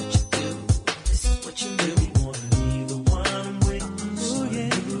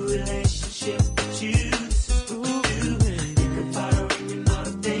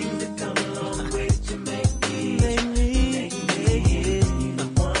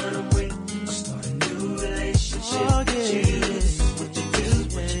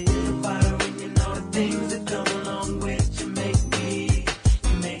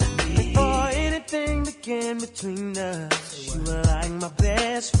 Between us, you were like my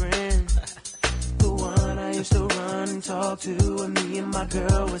best friend. The one I used to run and talk to when me and my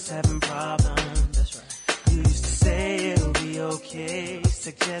girl was having problems. That's right. You used to say it'll be okay,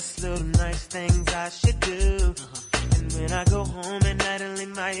 suggest little nice things I should do. And when I go home at night and lay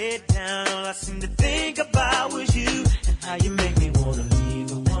my head down, all I seem to think about was you and how you make me wanna leave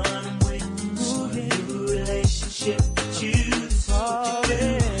the one I'm with. Start a new relationship with you. This is what you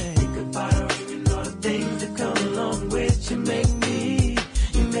do. Think about her and all the things that come along with you. Make me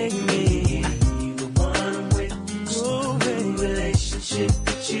leave the one I'm with. Start a new relationship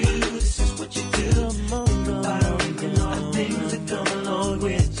with you. This is what you do. Think about her and all the things that come along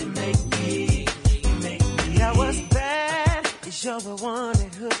with you. Make me. I was bad. You're the one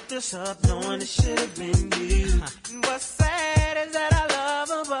that hooked us up, knowing it should have been you. And what's sad is that I love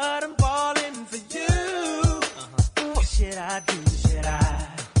her, but I'm falling for you. What should I do? Should I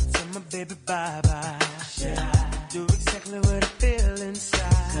tell my baby bye-bye? Should I do exactly what I feel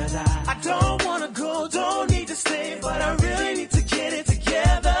inside? 'Cause I don't wanna go, don't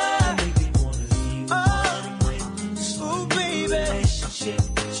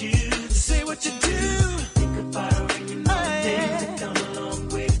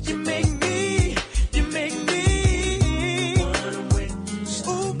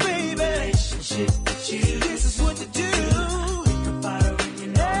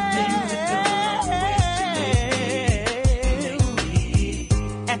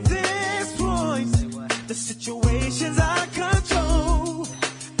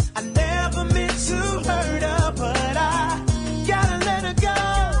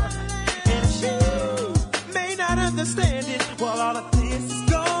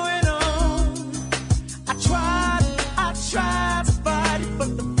try to fight it,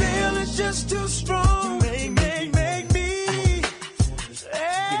 but the feeling's just too strong. Make me.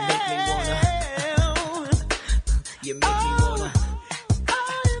 You make me wanna.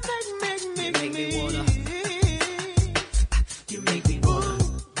 You make me wanna. You make me wanna.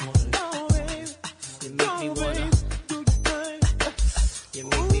 You make me wanna. You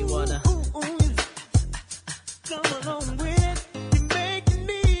make me wanna. Come along with it. You make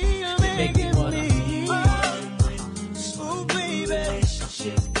me. You make me wanna. Oh baby,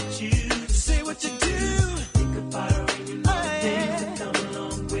 say what you do. Think about her and you know the things that come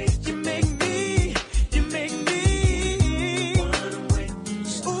along with. You make me.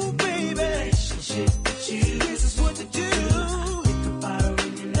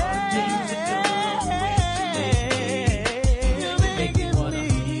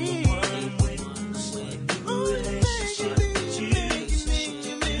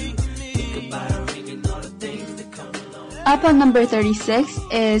 Up on number 36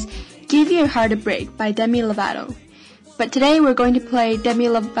 is Give Your Heart a Break by Demi Lovato. But today we're going to play Demi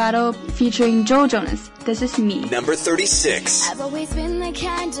Lovato featuring Joe Jonas. This is Me. Number 36. I've always been the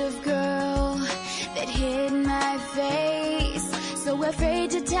kind of girl that hid my face, so afraid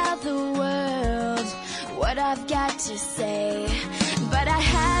to tell the world what I've got to say. But I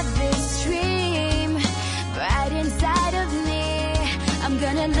have this dream right inside of me. I'm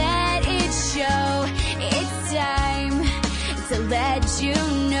gonna let it show. It's time to let you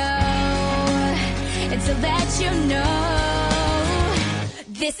know, to let you know.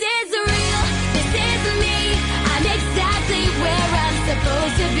 This is real, this is me. I'm exactly where I'm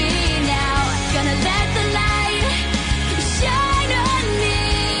supposed to be now. Gonna let the light shine on me.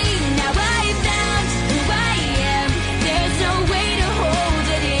 Now I found who I am. There's no way to hold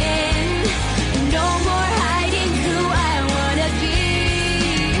it in. No more hiding who I wanna be.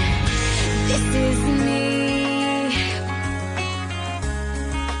 This is me.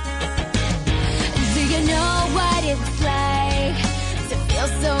 Do you know what it's like to feel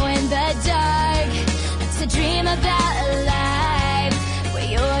so in the dark? To dream about a life where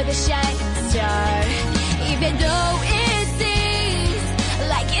you're the shining star. Even though it seems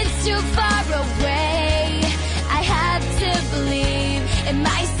like it's too far away, I have to believe in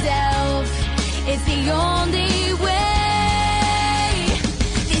myself. It's the only way.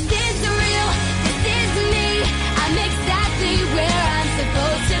 This is real, this is me. I'm exactly where I'm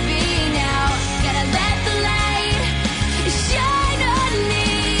supposed to be now. Gonna let the light shine on me.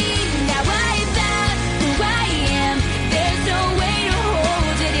 Now I found who I am. There's no way to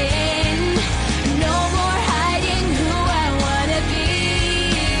hold it in. No more hiding who I wanna be.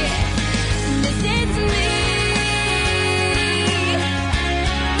 This is me.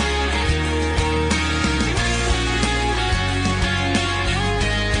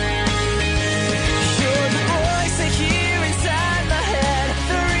 You're the voice I hear inside my head.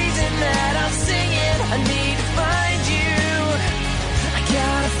 The reason that I'm singing. I need to find you. I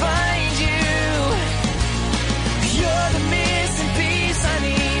gotta find you. You're the missing piece. I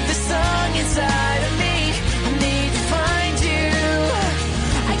need the song inside of me. I need to find you.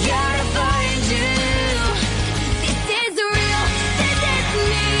 I gotta find you. This is real, this is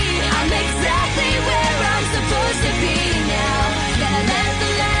me. I'm exactly where I'm supposed to be now. Gonna let the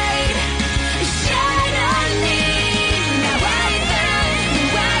light shine on me. Now I found who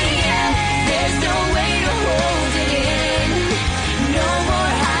I am. There's no way to hold it in. No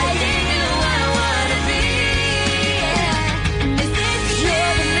more hiding who I wanna be. This is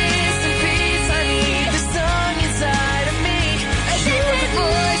You're the missing piece. I need the song inside of me. You're the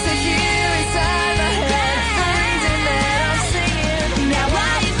voice I hear inside my head. The reason that I'm singing. Now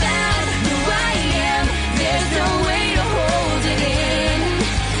I found who I am. There's no way to hold it in.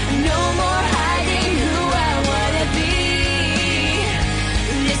 No more hiding who I wanna be.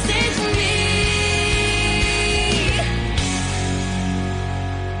 This is me.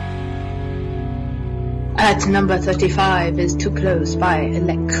 At number 35 is Too Close by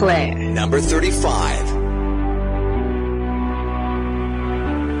Leclerc. Number 35.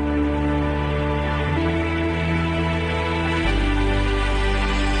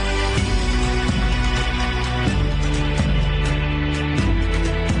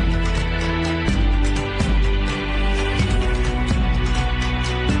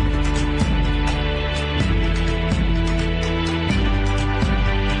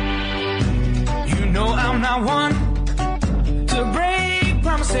 You know I'm not one to break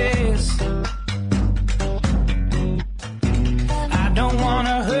promises.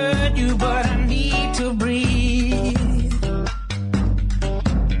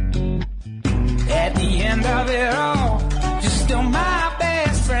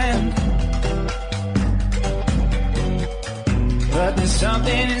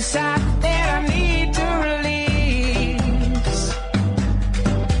 something inside that I need to release.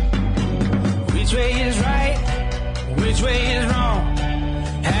 Which way is right? Which way is wrong?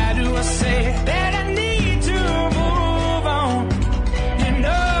 How do I say that I need to move on? You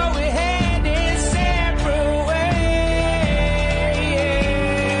know we had this separate ways,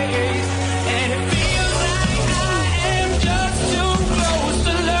 and it feels like I am just too close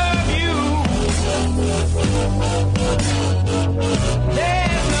to love you.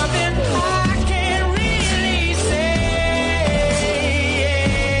 There's nothing I can really say.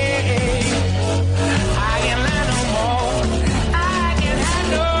 I can lie no more. I can hide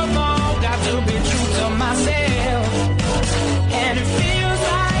no more. Got to be true to myself. And it feels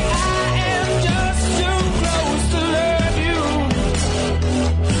like I am just too close to love you.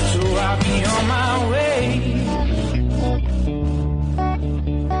 So I'll be on my way.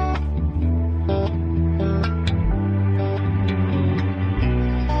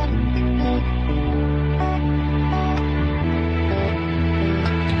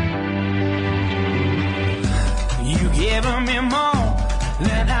 You giving me more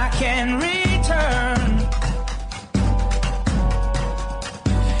than I can return.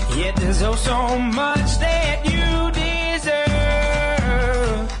 Yet there's oh so much that you deserve.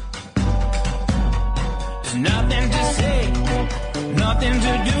 There's nothing to say, nothing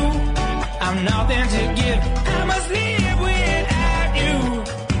to do. I'm nothing to give. I must live without you.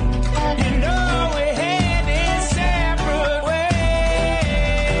 You know we had this separate ways,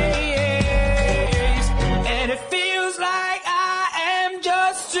 and it feels like I am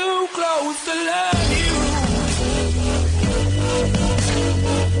just too close to love you.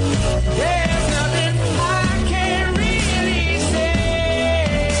 There's nothing I can really say.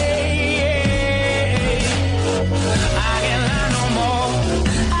 I can lie no more.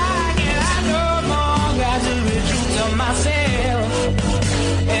 I can lie no more. Got to be true to myself.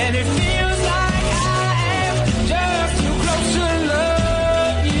 And it feels like I am just too close to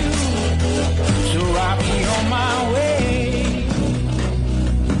love you. So I'll be on my way.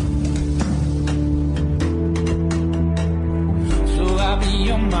 So I'll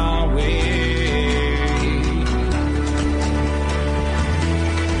be on my way.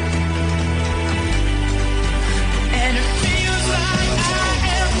 And it feels like I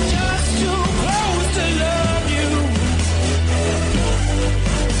am just too close to love you.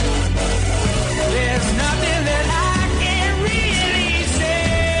 There's nothing that I can really say.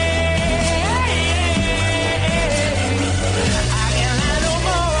 I can lie no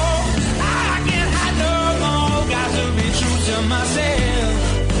more. I can hide no more. Got to be true to myself.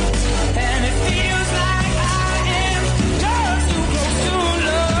 And it feels like I am just too close to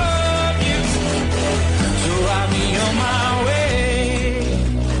love you. So I'll be on my way.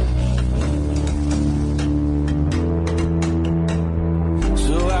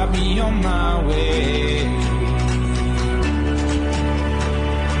 So I'll be on my way.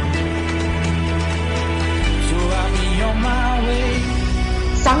 So I'll be on my way.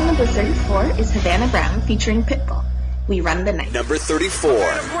 Song number 34 is Havana Brown featuring Pitbull. We Run the Night. Number 34.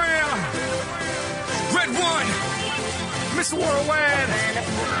 Red One, Mr. Worldwide,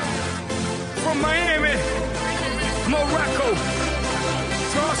 from Miami, Morocco,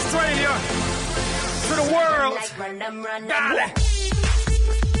 to Australia, to the world. Dale.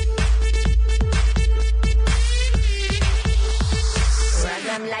 Run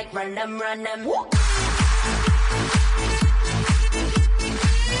them like run them, run them.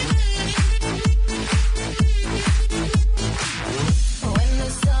 When the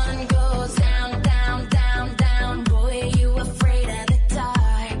sun goes down, down, down, down, boy, you afraid of the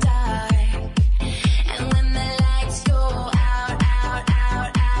dark, dark. And when the lights go out, out,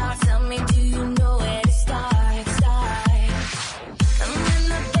 out, out, tell me, do you know where to start, start? And when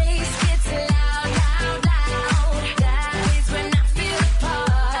the bass gets loud, loud, loud, that is when I feel the part.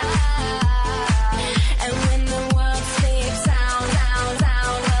 And when the world sleeps, sound, sound,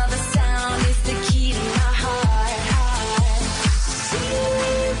 sound, well, the sound is the key to my heart, heart.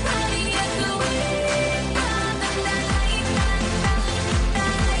 Body at the wind, under the light,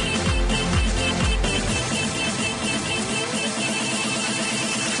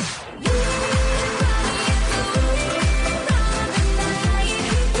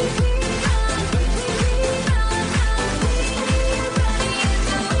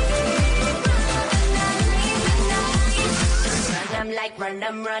 run them like run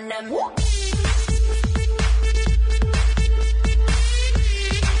them, run them.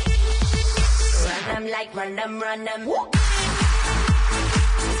 Run them like run them, run them.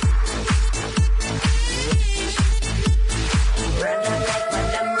 Run them like run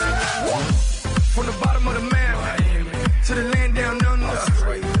them, run them. From the bottom of the map to the land down under.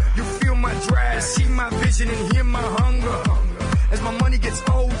 passion and hear my hunger. As my money gets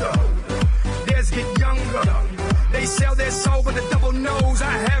older, theirs get younger. They sell their soul with a double nose.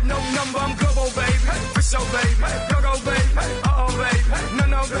 I have no number, I'm global, baby. For sure, baby. Go, baby. Uh-oh, baby.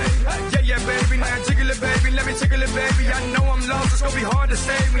 No, baby. Yeah, baby. Now jiggle it, baby. Let me tickle it, baby. I know I'm lost, it's gonna be hard to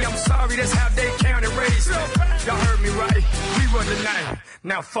save me. I'm sorry, that's how they count and raise me. Y'all heard me right. We run the night.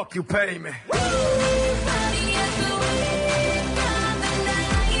 Now fuck you, pay me.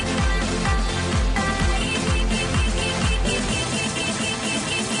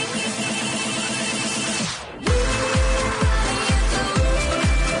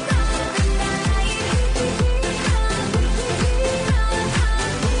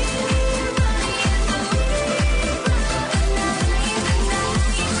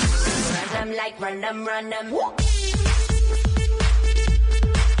 Run them, run them.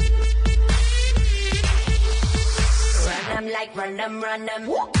 Run them like run them, run them.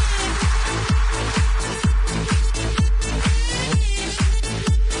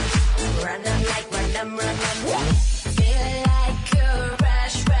 Run them like run them, run them. Feel like a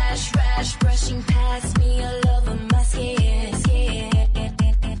rush, rush, rush, brushing past me all over my skin, skin.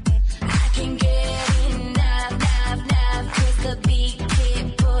 I can get enough, enough, enough, 'cause the beat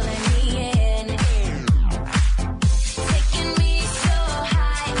keep pulling me in. Taking me so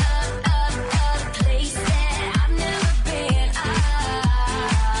high up, place that I've never been.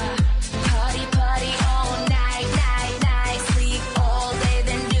 Party, party all night, night, night. Sleep all day,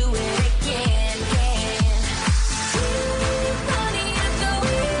 then do it again, again. Party at the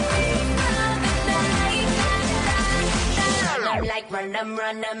wheel of the night, run them like run them,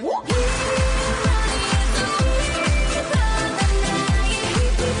 run them.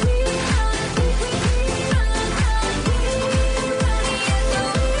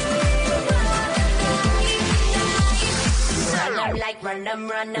 Like run them,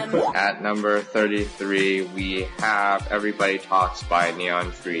 run them. At number 33, we have Everybody Talks by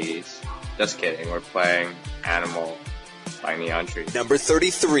Neon Trees. Just kidding, we're playing Animal by Neon Trees. Number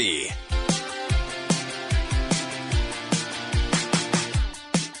 33.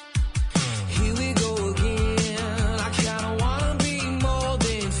 Here we go again. I kinda wanna be more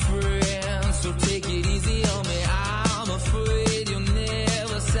than friends, so take it easy on me. I'm afraid you'll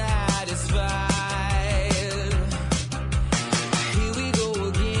never satisfy. Here we go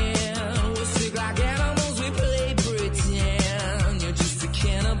again. We're sick like animals, we play pretend. You're just a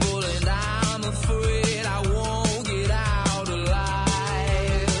cannibal and I'm afraid I won't get out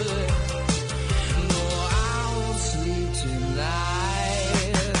alive. No, I won't sleep tonight.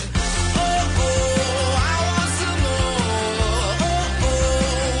 Oh, I want some more. Oh,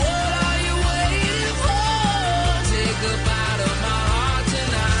 what are you waiting for? Take a bite of my heart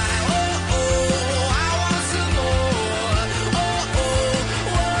tonight. Oh, I want some more. Oh,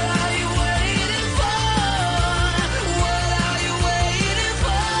 what are you waiting for? What are you waiting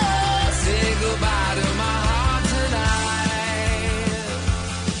for? Say goodbye to my heart tonight.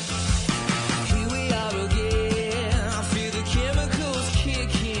 Here we are again. I feel the chemicals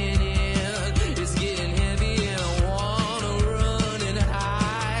kicking in. It's getting heavy and I wanna run and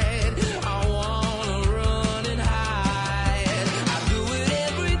hide. I wanna run and hide. I do it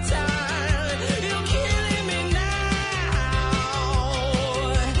every time. You're killing me now.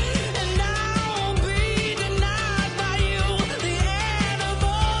 And I won't be denied by you. The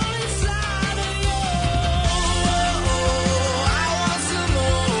animal inside of you. I want some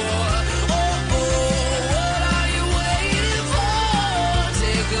more. What are you waiting for?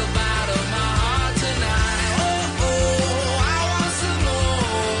 Take a bite of my heart tonight. I want some more.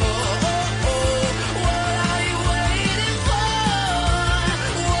 What are you waiting for?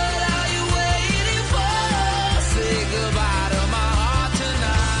 What are you waiting for? Say goodbye to my heart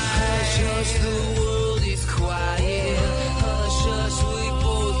tonight. Hush, hush, the world is quiet. Hush, hush, we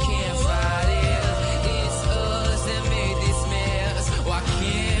both can't fight it. It's us that made this mess. Why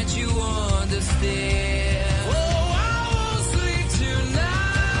can't you understand? I won't sleep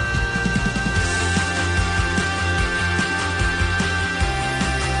tonight.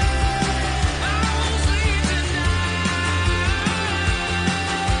 I won't sleep tonight.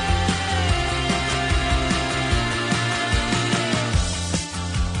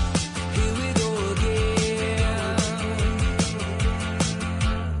 Here we go again.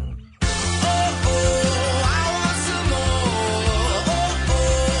 I want some more.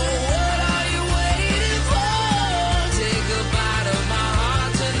 What are you waiting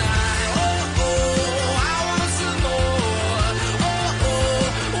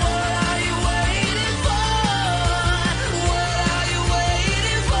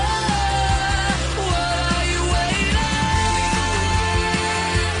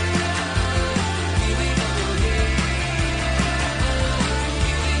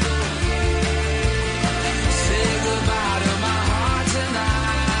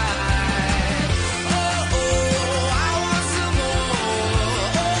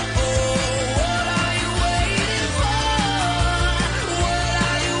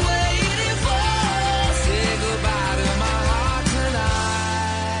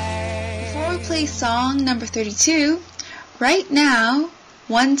play song number 32. Right now,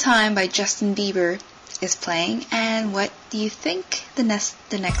 One Time by Justin Bieber is playing, and what do you think the next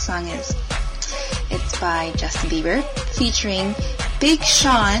song is? It's by Justin Bieber featuring Big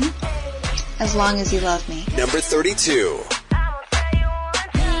Sean, As Long As You Love Me. Number 32.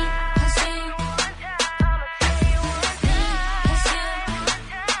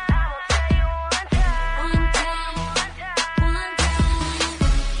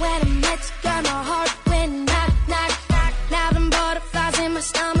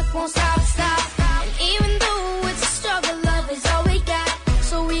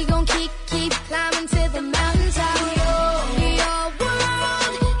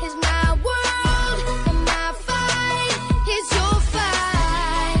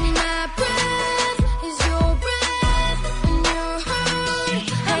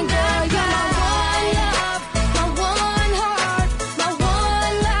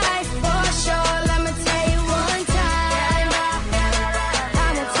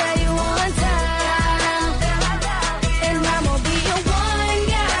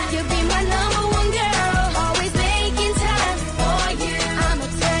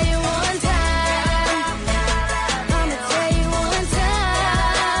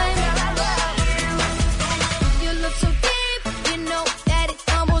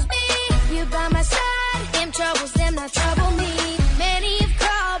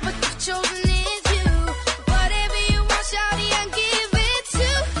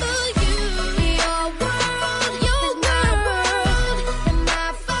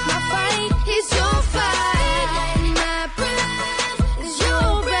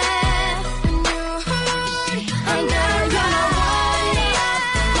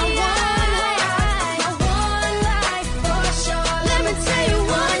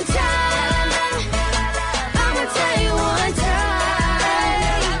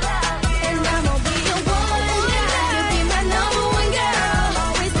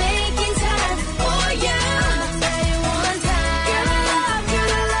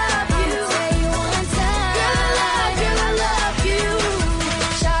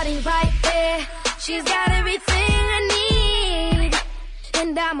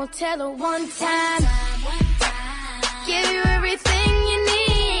 Tell her one time, give you everything you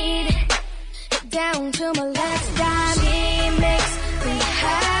need, down to my last dime. She makes me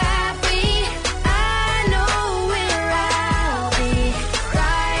happy. I know where I'll be,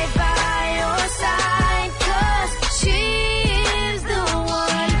 right by your side, 'cause she's the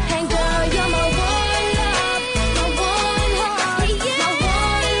one. And girl, you're my one love, my one heart, my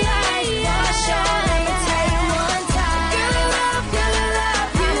one life, for sure. Let me tell you one time, girl, I love, girl, I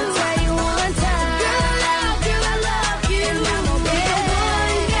love you. Tell you one time, girl, I love, girl, I love you. I'ma be the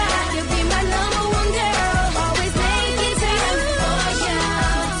one guy, you'll be my number one girl, always making time for you.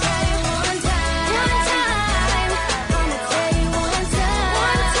 I'ma tell you one time, one time. I'ma tell you one time,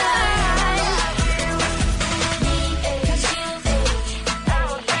 one time. 'Cause you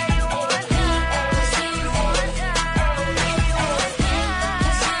I'ma tell you one time, 'cause you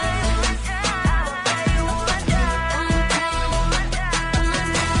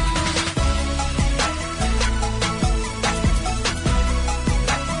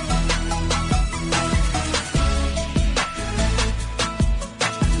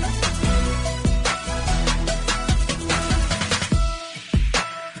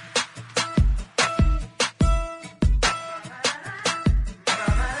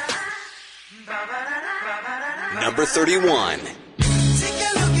Number 31. Take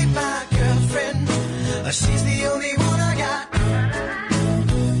a look at my girlfriend. She's the only one I got.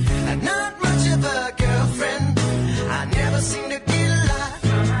 Not much of a girlfriend. I never seem to get a lot.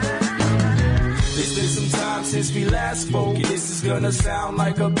 It's been some time since we last spoke. This is gonna sound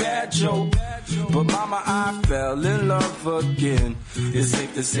like a bad joke, but mama, I fell in love again. It's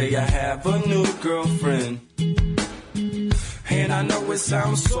safe to say I have a new girlfriend. And I know it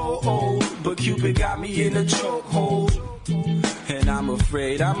sounds so old, but Cupid got me in a chokehold. And I'm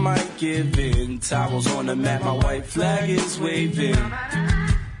afraid I might give in. Towels on the mat, my white flag is waving.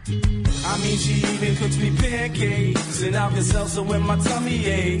 I mean, she even cooks me pancakes and Alka-Seltzer when my tummy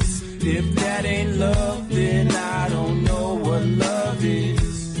aches. If that ain't love, then I don't know what love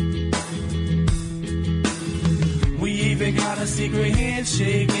is. We even got a secret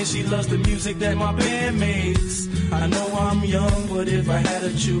handshake, and she loves the music that my band makes. I know I'm young, but if I had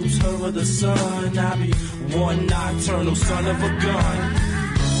to choose her or the sun, I'd be one nocturnal son of a gun.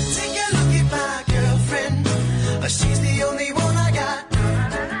 Take a look at my girlfriend. She's the only one I got.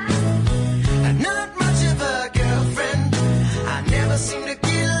 Not much of a girlfriend. I never seem to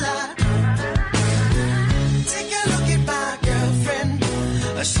get a lot. Take a look at my girlfriend.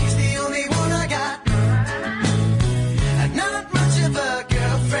 She's the only one I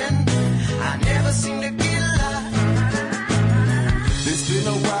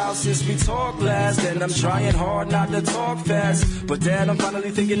past. And I'm trying hard not to talk fast. But Dad, I'm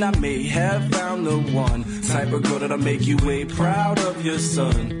finally thinking I may have found the one type of girl that'll make you way proud of your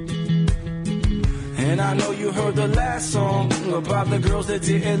son. And I know you heard the last song about the girls that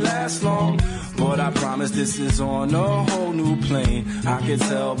didn't last long. But I promise this is on a whole new plane. I can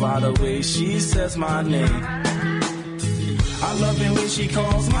tell by the way she says my name. I love it when she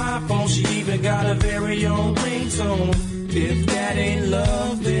calls my phone. She even got a very own ringtone. If that ain't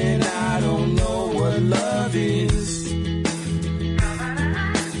love, then I don't know what love is.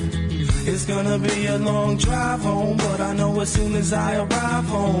 It's gonna be a long drive home, but I know as soon as I arrive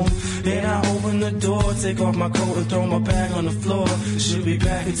home, then I open the door, take off my coat and throw my bag on the floor. She'll be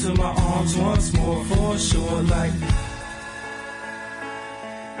back into my arms once more for sure, like.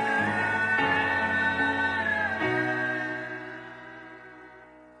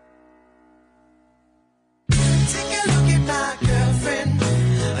 Take a look at my girlfriend.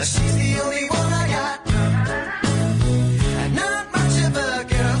 She's the only one I got. And not much of a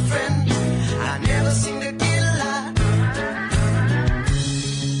girlfriend. I never seem to get a lot.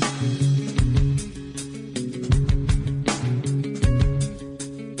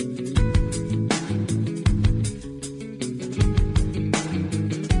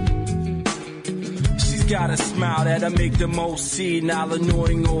 She's got a smile that'll make the most senile,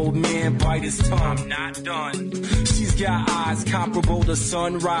 annoying old man bite his tongue. I'm not done. She's got eyes comparable to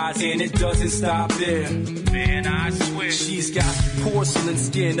sunrise, and it doesn't stop there. Man, I swear. She's got porcelain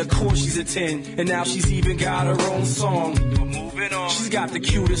skin, of course she's a 10, and now she's even got her own song. But moving on. She's got the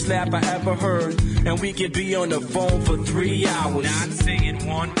cutest laugh I ever heard, and we could be on the phone for 3 hours. Not saying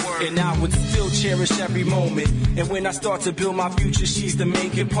one word. And I would still cherish every moment. And when I start to build my future, she's the main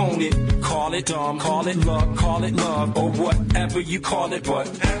component. Call it dumb, call it luck, call it love, or whatever you call it, but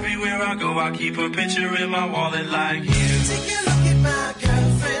everywhere I go, I keep a picture in my wallet like you. Take a look at my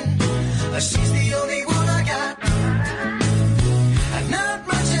girlfriend. She's the only one I got. I'm not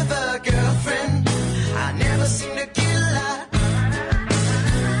much of a girlfriend. I never seem to get a lot.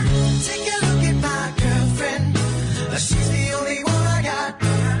 Take a look at my girlfriend. She's the only one I got.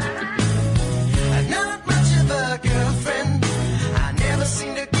 I'm not much of a girlfriend. I never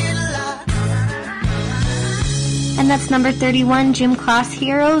seem to get a lot. And that's number 31, Gym Class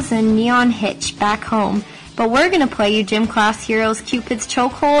Heroes and Neon Hitch, Back Home. But we're going to play you Gym Class Heroes Cupid's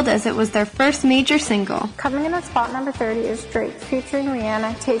Chokehold, as it was their first major single. Coming in at spot number 30 is Drake featuring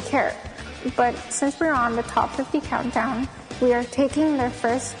Rihanna, Take Care. But since we're on the top 50 countdown, we are taking their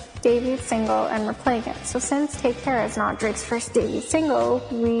first debut single and we're playing it. So since Take Care is not Drake's first debut single,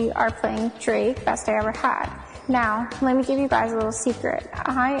 we are playing Drake, Best I Ever Had. Now, let me give you guys a little secret.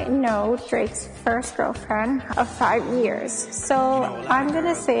 I know Drake's first girlfriend of 5 years. So I'm going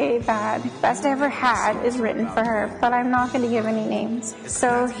to say that Best I Ever Had is written for her, but I'm not going to give any names.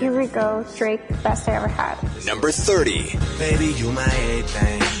 So here we go, Drake, Best I Ever Had. Number 30. Baby, you my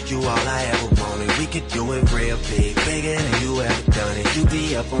everything. You all I ever wanted. We could do it real big, bigger than you ever done it. You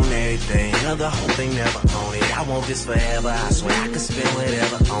be up on everything, other whole thing never own it. I want this forever, I swear I could spend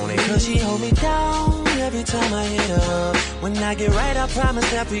whatever on it. Cause she hold me down every time I hit her up. When I get right, I promise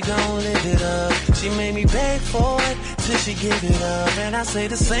that we gon' live it up. She made me beg for it till she give it up. And I say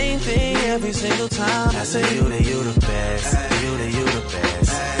the same thing every single time. I say you the best, you the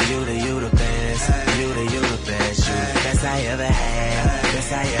best, you the best, you the best, you best I ever had,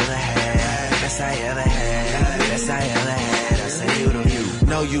 best I ever had, best I ever had, best I ever had. I say you the you.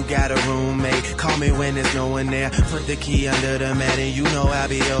 Know you got a roommate, call me when there's no one there. Put the key under the mat and you know I'll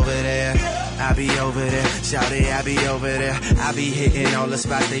be over there. I be over there, shout it, I be over there. I be hitting all the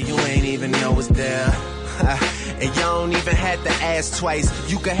spots that you ain't even know was there. And you don't even have to ask twice.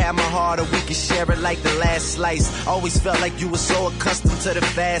 You can have my heart or we can share it like the last slice. Always felt like you were so accustomed to the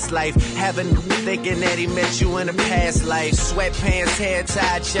fast life. Having thinking that he met you in a past life. Sweatpants, hair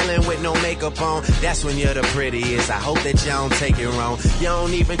tied, chilling with no makeup on. That's when you're the prettiest. I hope that you don't take it wrong. You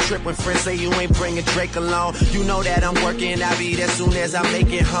don't even trip when friends say you ain't bringing Drake along. You know that I'm working, I'll be there soon as I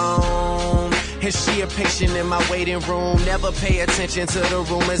make it home. And she a patient in my waiting room. Never pay attention to the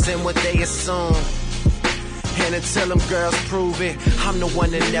rumors and what they assume. And until them girls prove it, I'm the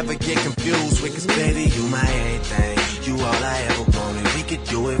one that never get confused with. Cause baby, you my everything. You all I ever wanted. We could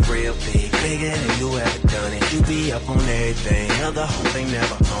do it real big, bigger than you ever done it. You be up on everything, other whole thing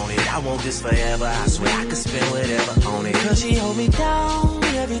never own it. I want this forever, I swear I could spend whatever on it. Cause she hold me down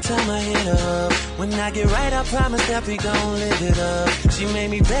every time I hit her up. When I get right, I promise that we gon' live it up. She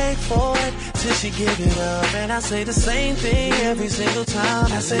made me beg for it till she give it up. And I say the same thing every single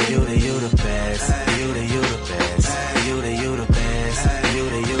time. I say you the best, you the best, you the best, you the best,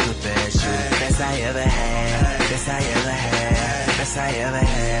 you the best I ever had, best I ever had, best I ever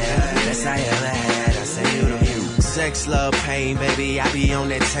had, best I ever had. I say you the you. Sex, love, pain, baby, I be on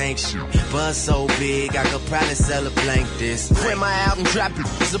that tank shit. Buzz so big, I could probably sell a blank this. When my album drop,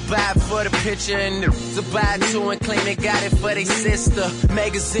 it's a buy for the picture and it's a buy two and claim they got it for they sister.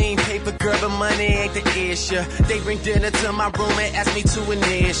 Magazine, paper, girl, but money ain't the issue. They bring dinner to my room and ask me to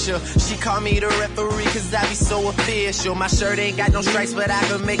initial. She call me the referee cause I be so official. My shirt ain't got no stripes, but I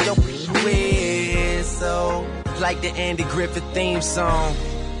can make your whistle. Like the Andy Griffith theme song.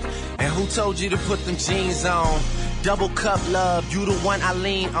 And who told you to put them jeans on? Double cup love, you the one I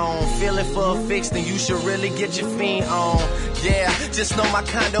lean on. Feeling for a fix, then you should really get your fiend on. Yeah, just know my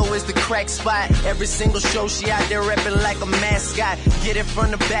condo is the crack spot. Every single show she out there repping like a mascot. Get it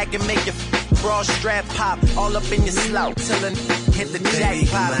from the back and make your bra strap pop. All up in your slot till it hit the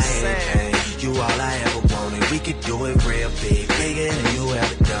jackpot. You all I ever wanted. We could do it real big, bigger than you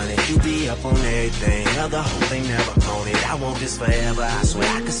ever done it. You be up on everything, other whole thing never own it. I want this forever, I swear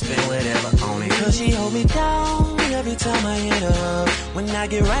I could spend whatever on it. Cause she hold me down every time I hit her up. When I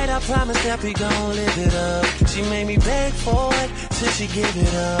get right, I promise that we gon' live it up. She made me beg for it till she give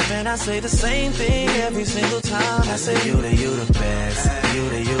it up. And I say the same thing every single time. I say you the best, you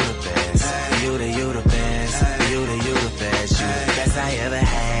the best, you the best, you the best, you the best, you the best I ever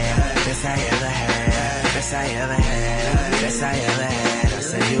had, best I ever had, best I ever had, best I ever had. I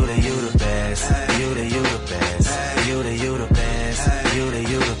say you the best, you the best, you the best, you the best, you the best,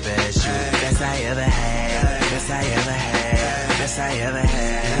 you the best I ever had, best I ever had, best I ever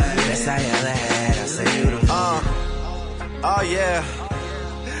had, best I ever had. I say you the oh yeah.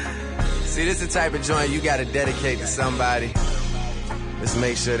 See, this is the type of joint you gotta dedicate to somebody. Let's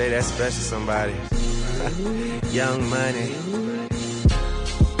make sure they that special somebody. Young Money.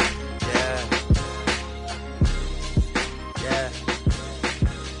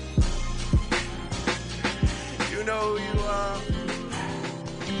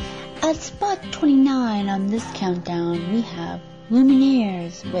 At spot 29 on this countdown, we have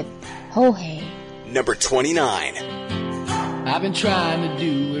Lumineers with Ho Hey. Number 29. I've been trying to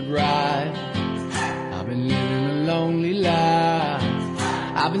do it right. I've been living a lonely life.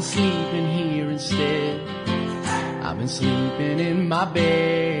 I've been sleeping here instead. I've been sleeping in my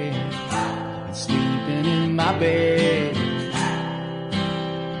bed. I've been sleeping in my bed.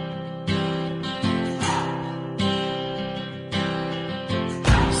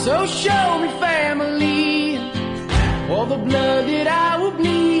 So show me family, all the blood that I will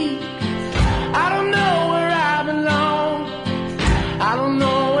bleed. I don't know where I belong. I don't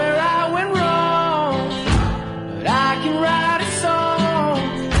know where I went wrong, but I can write a song.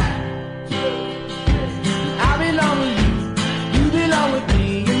 I belong with you, you belong with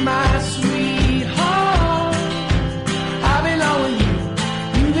me, you're my sweetheart. I belong with you,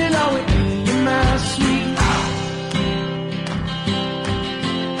 you belong with me, you're my sweetheart.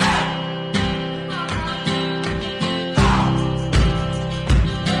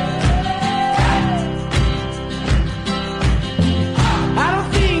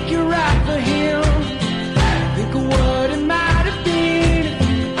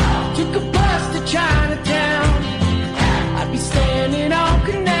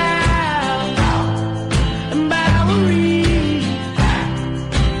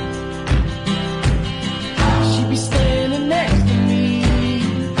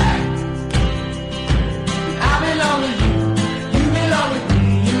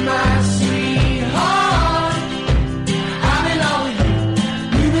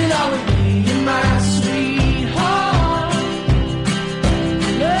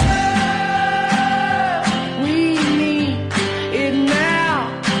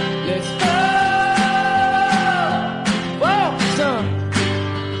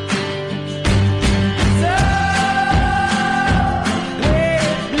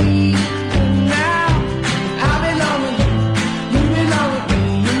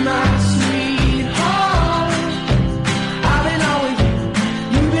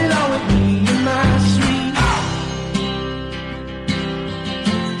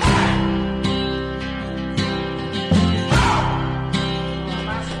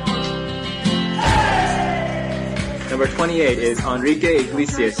 Number 28 is Enrique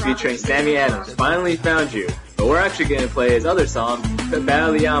Iglesias featuring Sammy Adams, Finally Found You. But we're actually going to play his other song,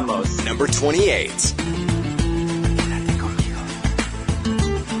 Baleamos. Number 28.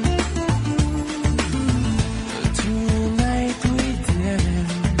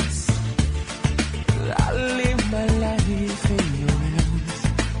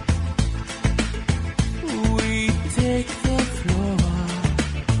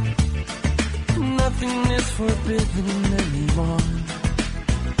 Forbidden anymore.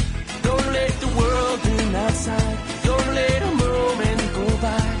 Don't let the world in outside. Don't let a moment go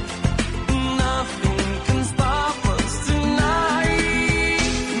by.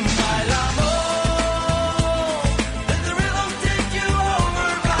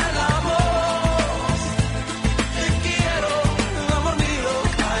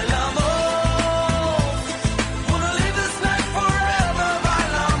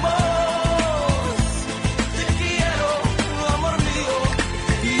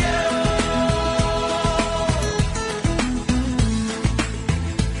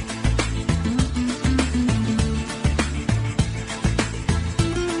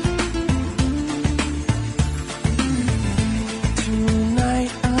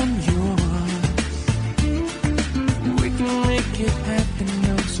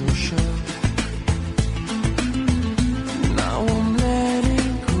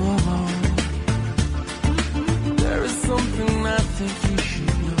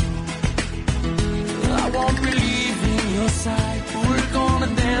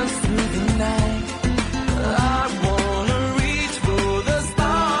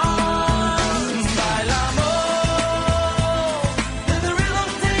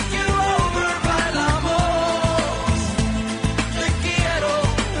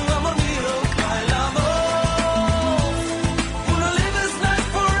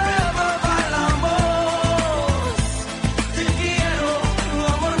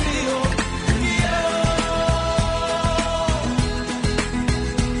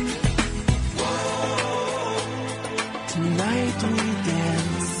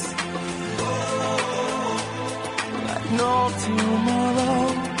 for tomorrow.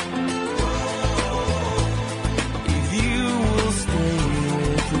 If you will stay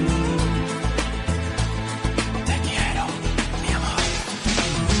with me. Te quiero, mi amor.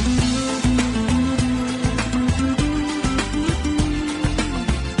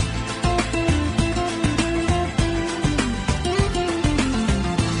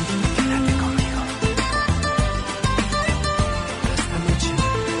 Quédate conmigo. Esta noche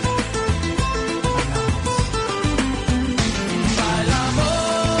bailamos.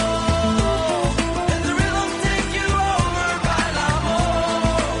 Let the rhythm take you over.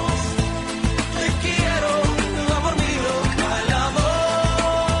 Bailamos. Te quiero, amor mío. Bailamos.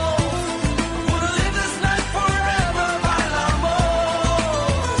 Wanna live this night forever. Bailamos.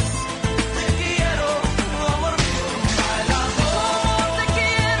 Te quiero, amor mío. Bailamos. Te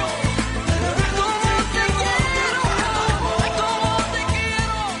quiero. Let the rhythm take you over. Ay, cómo te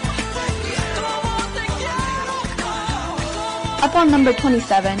quiero. Up on number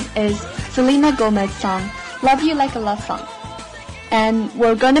 27 is Selena Gomez's song, Love You Like a Love Song. And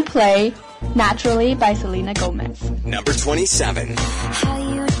we're gonna play Naturally by Selena Gomez. Number 27. How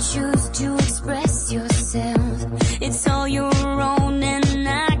you choose to express yourself, it's all your own, and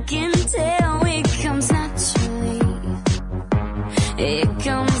I can tell it comes naturally. It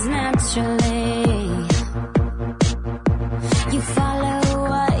comes naturally. You follow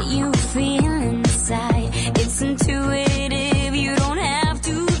what you feel inside. It's intuitive. You don't have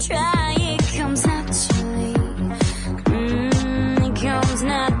to try. It comes naturally. It comes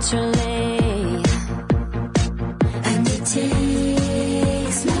naturally. And it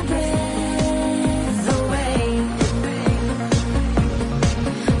takes my breath away.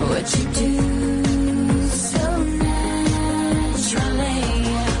 What you do so naturally.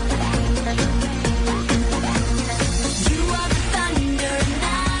 You are the thunder and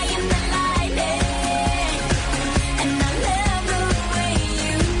I am the lightning. And I love the way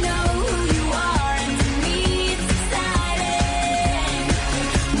you know who you are. And to me it's exciting.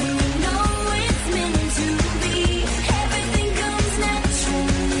 When you know it's meant to be. Everything comes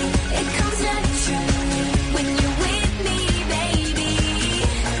naturally. It comes naturally. When you're with me, baby.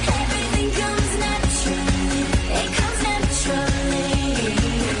 Everything comes naturally. It comes naturally.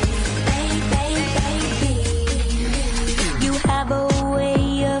 Baby. You have a way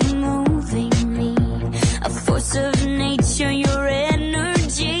of moving me. A force of nature, your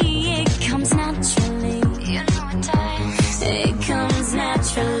energy. It comes naturally. You know it does. It comes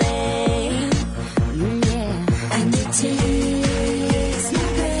naturally. Yeah. And it takes my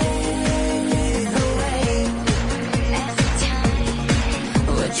breath away. Every time.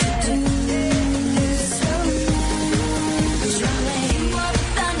 What you do so naturally. You are the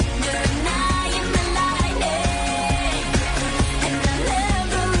thunder and I am the lightning. And I love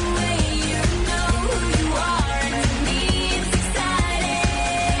the way you know who you are. And to me it's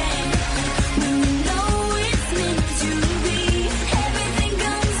exciting. When you know it's meant to be. Everything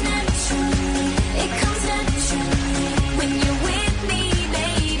comes naturally. It comes naturally. When you're with me,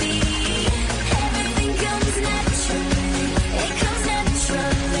 baby. Everything comes naturally. It comes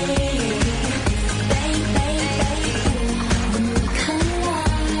naturally. Baby. When we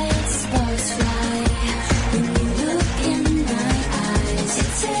collide, sparks fly. When you look in my eyes,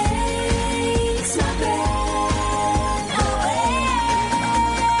 it takes my breath away.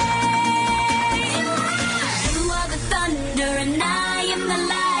 You are the thunder and I am the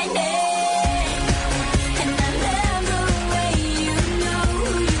lightning. And I love the way you know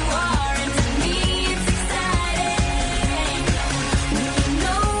who you are. And to me it's exciting. When you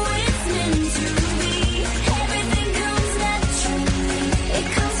know it's meant to be. Everything comes naturally. It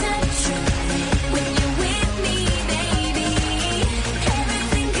comes naturally. When you're with me, baby.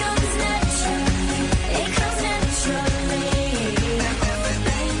 Everything comes naturally. It comes naturally.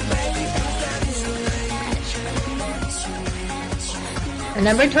 And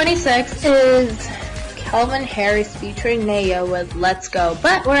number 26 is Calvin Harris featuring Naya with Let's Go.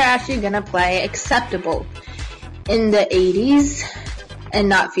 But we're actually gonna play Acceptable in the 80s and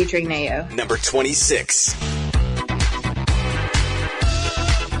not featuring Naya. Number 26.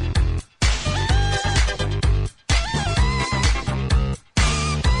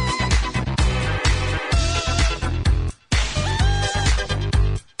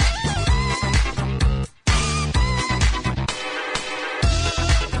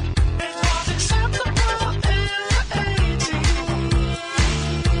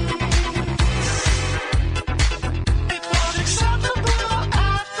 It was acceptable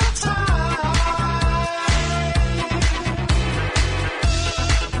at the time.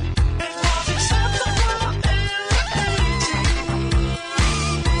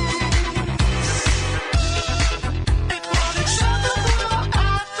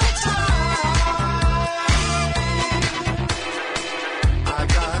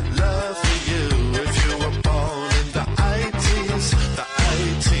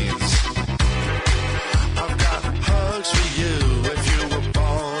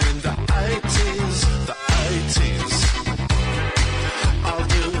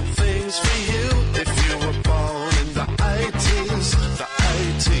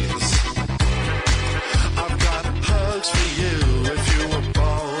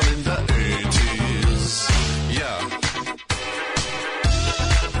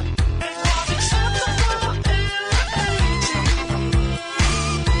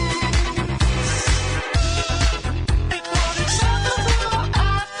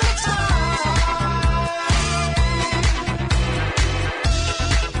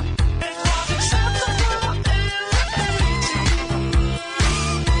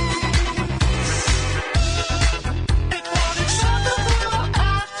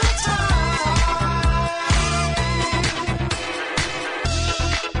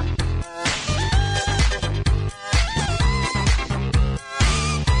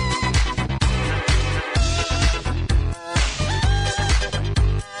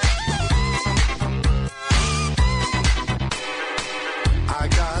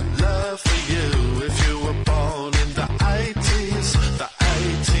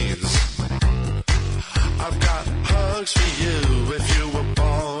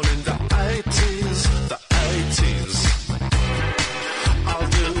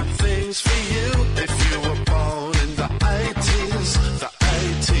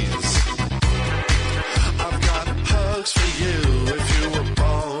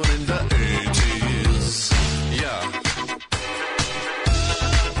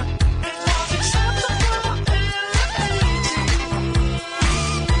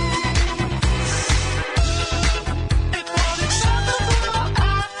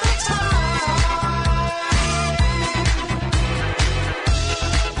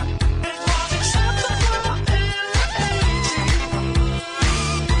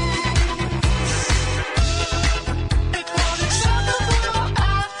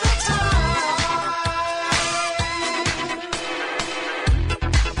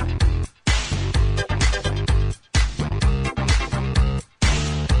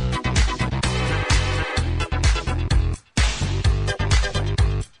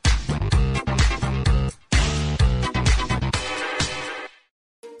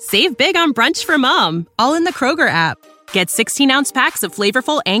 Save big on brunch for mom, all in the Kroger app. Get 16-ounce packs of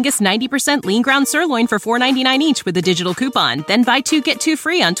flavorful Angus 90% lean ground sirloin for $4.99 each with a digital coupon. Then buy 2, get 2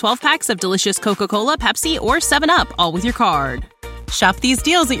 free on 12 packs of delicious Coca-Cola, Pepsi, or 7-Up, all with your card. Shop these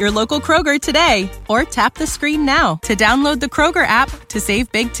deals at your local Kroger today, or tap the screen now to download the Kroger app to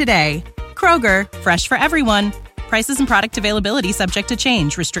save big today. Kroger, fresh for everyone. Prices and product availability subject to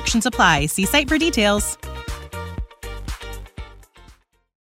change. Restrictions apply. See site for details.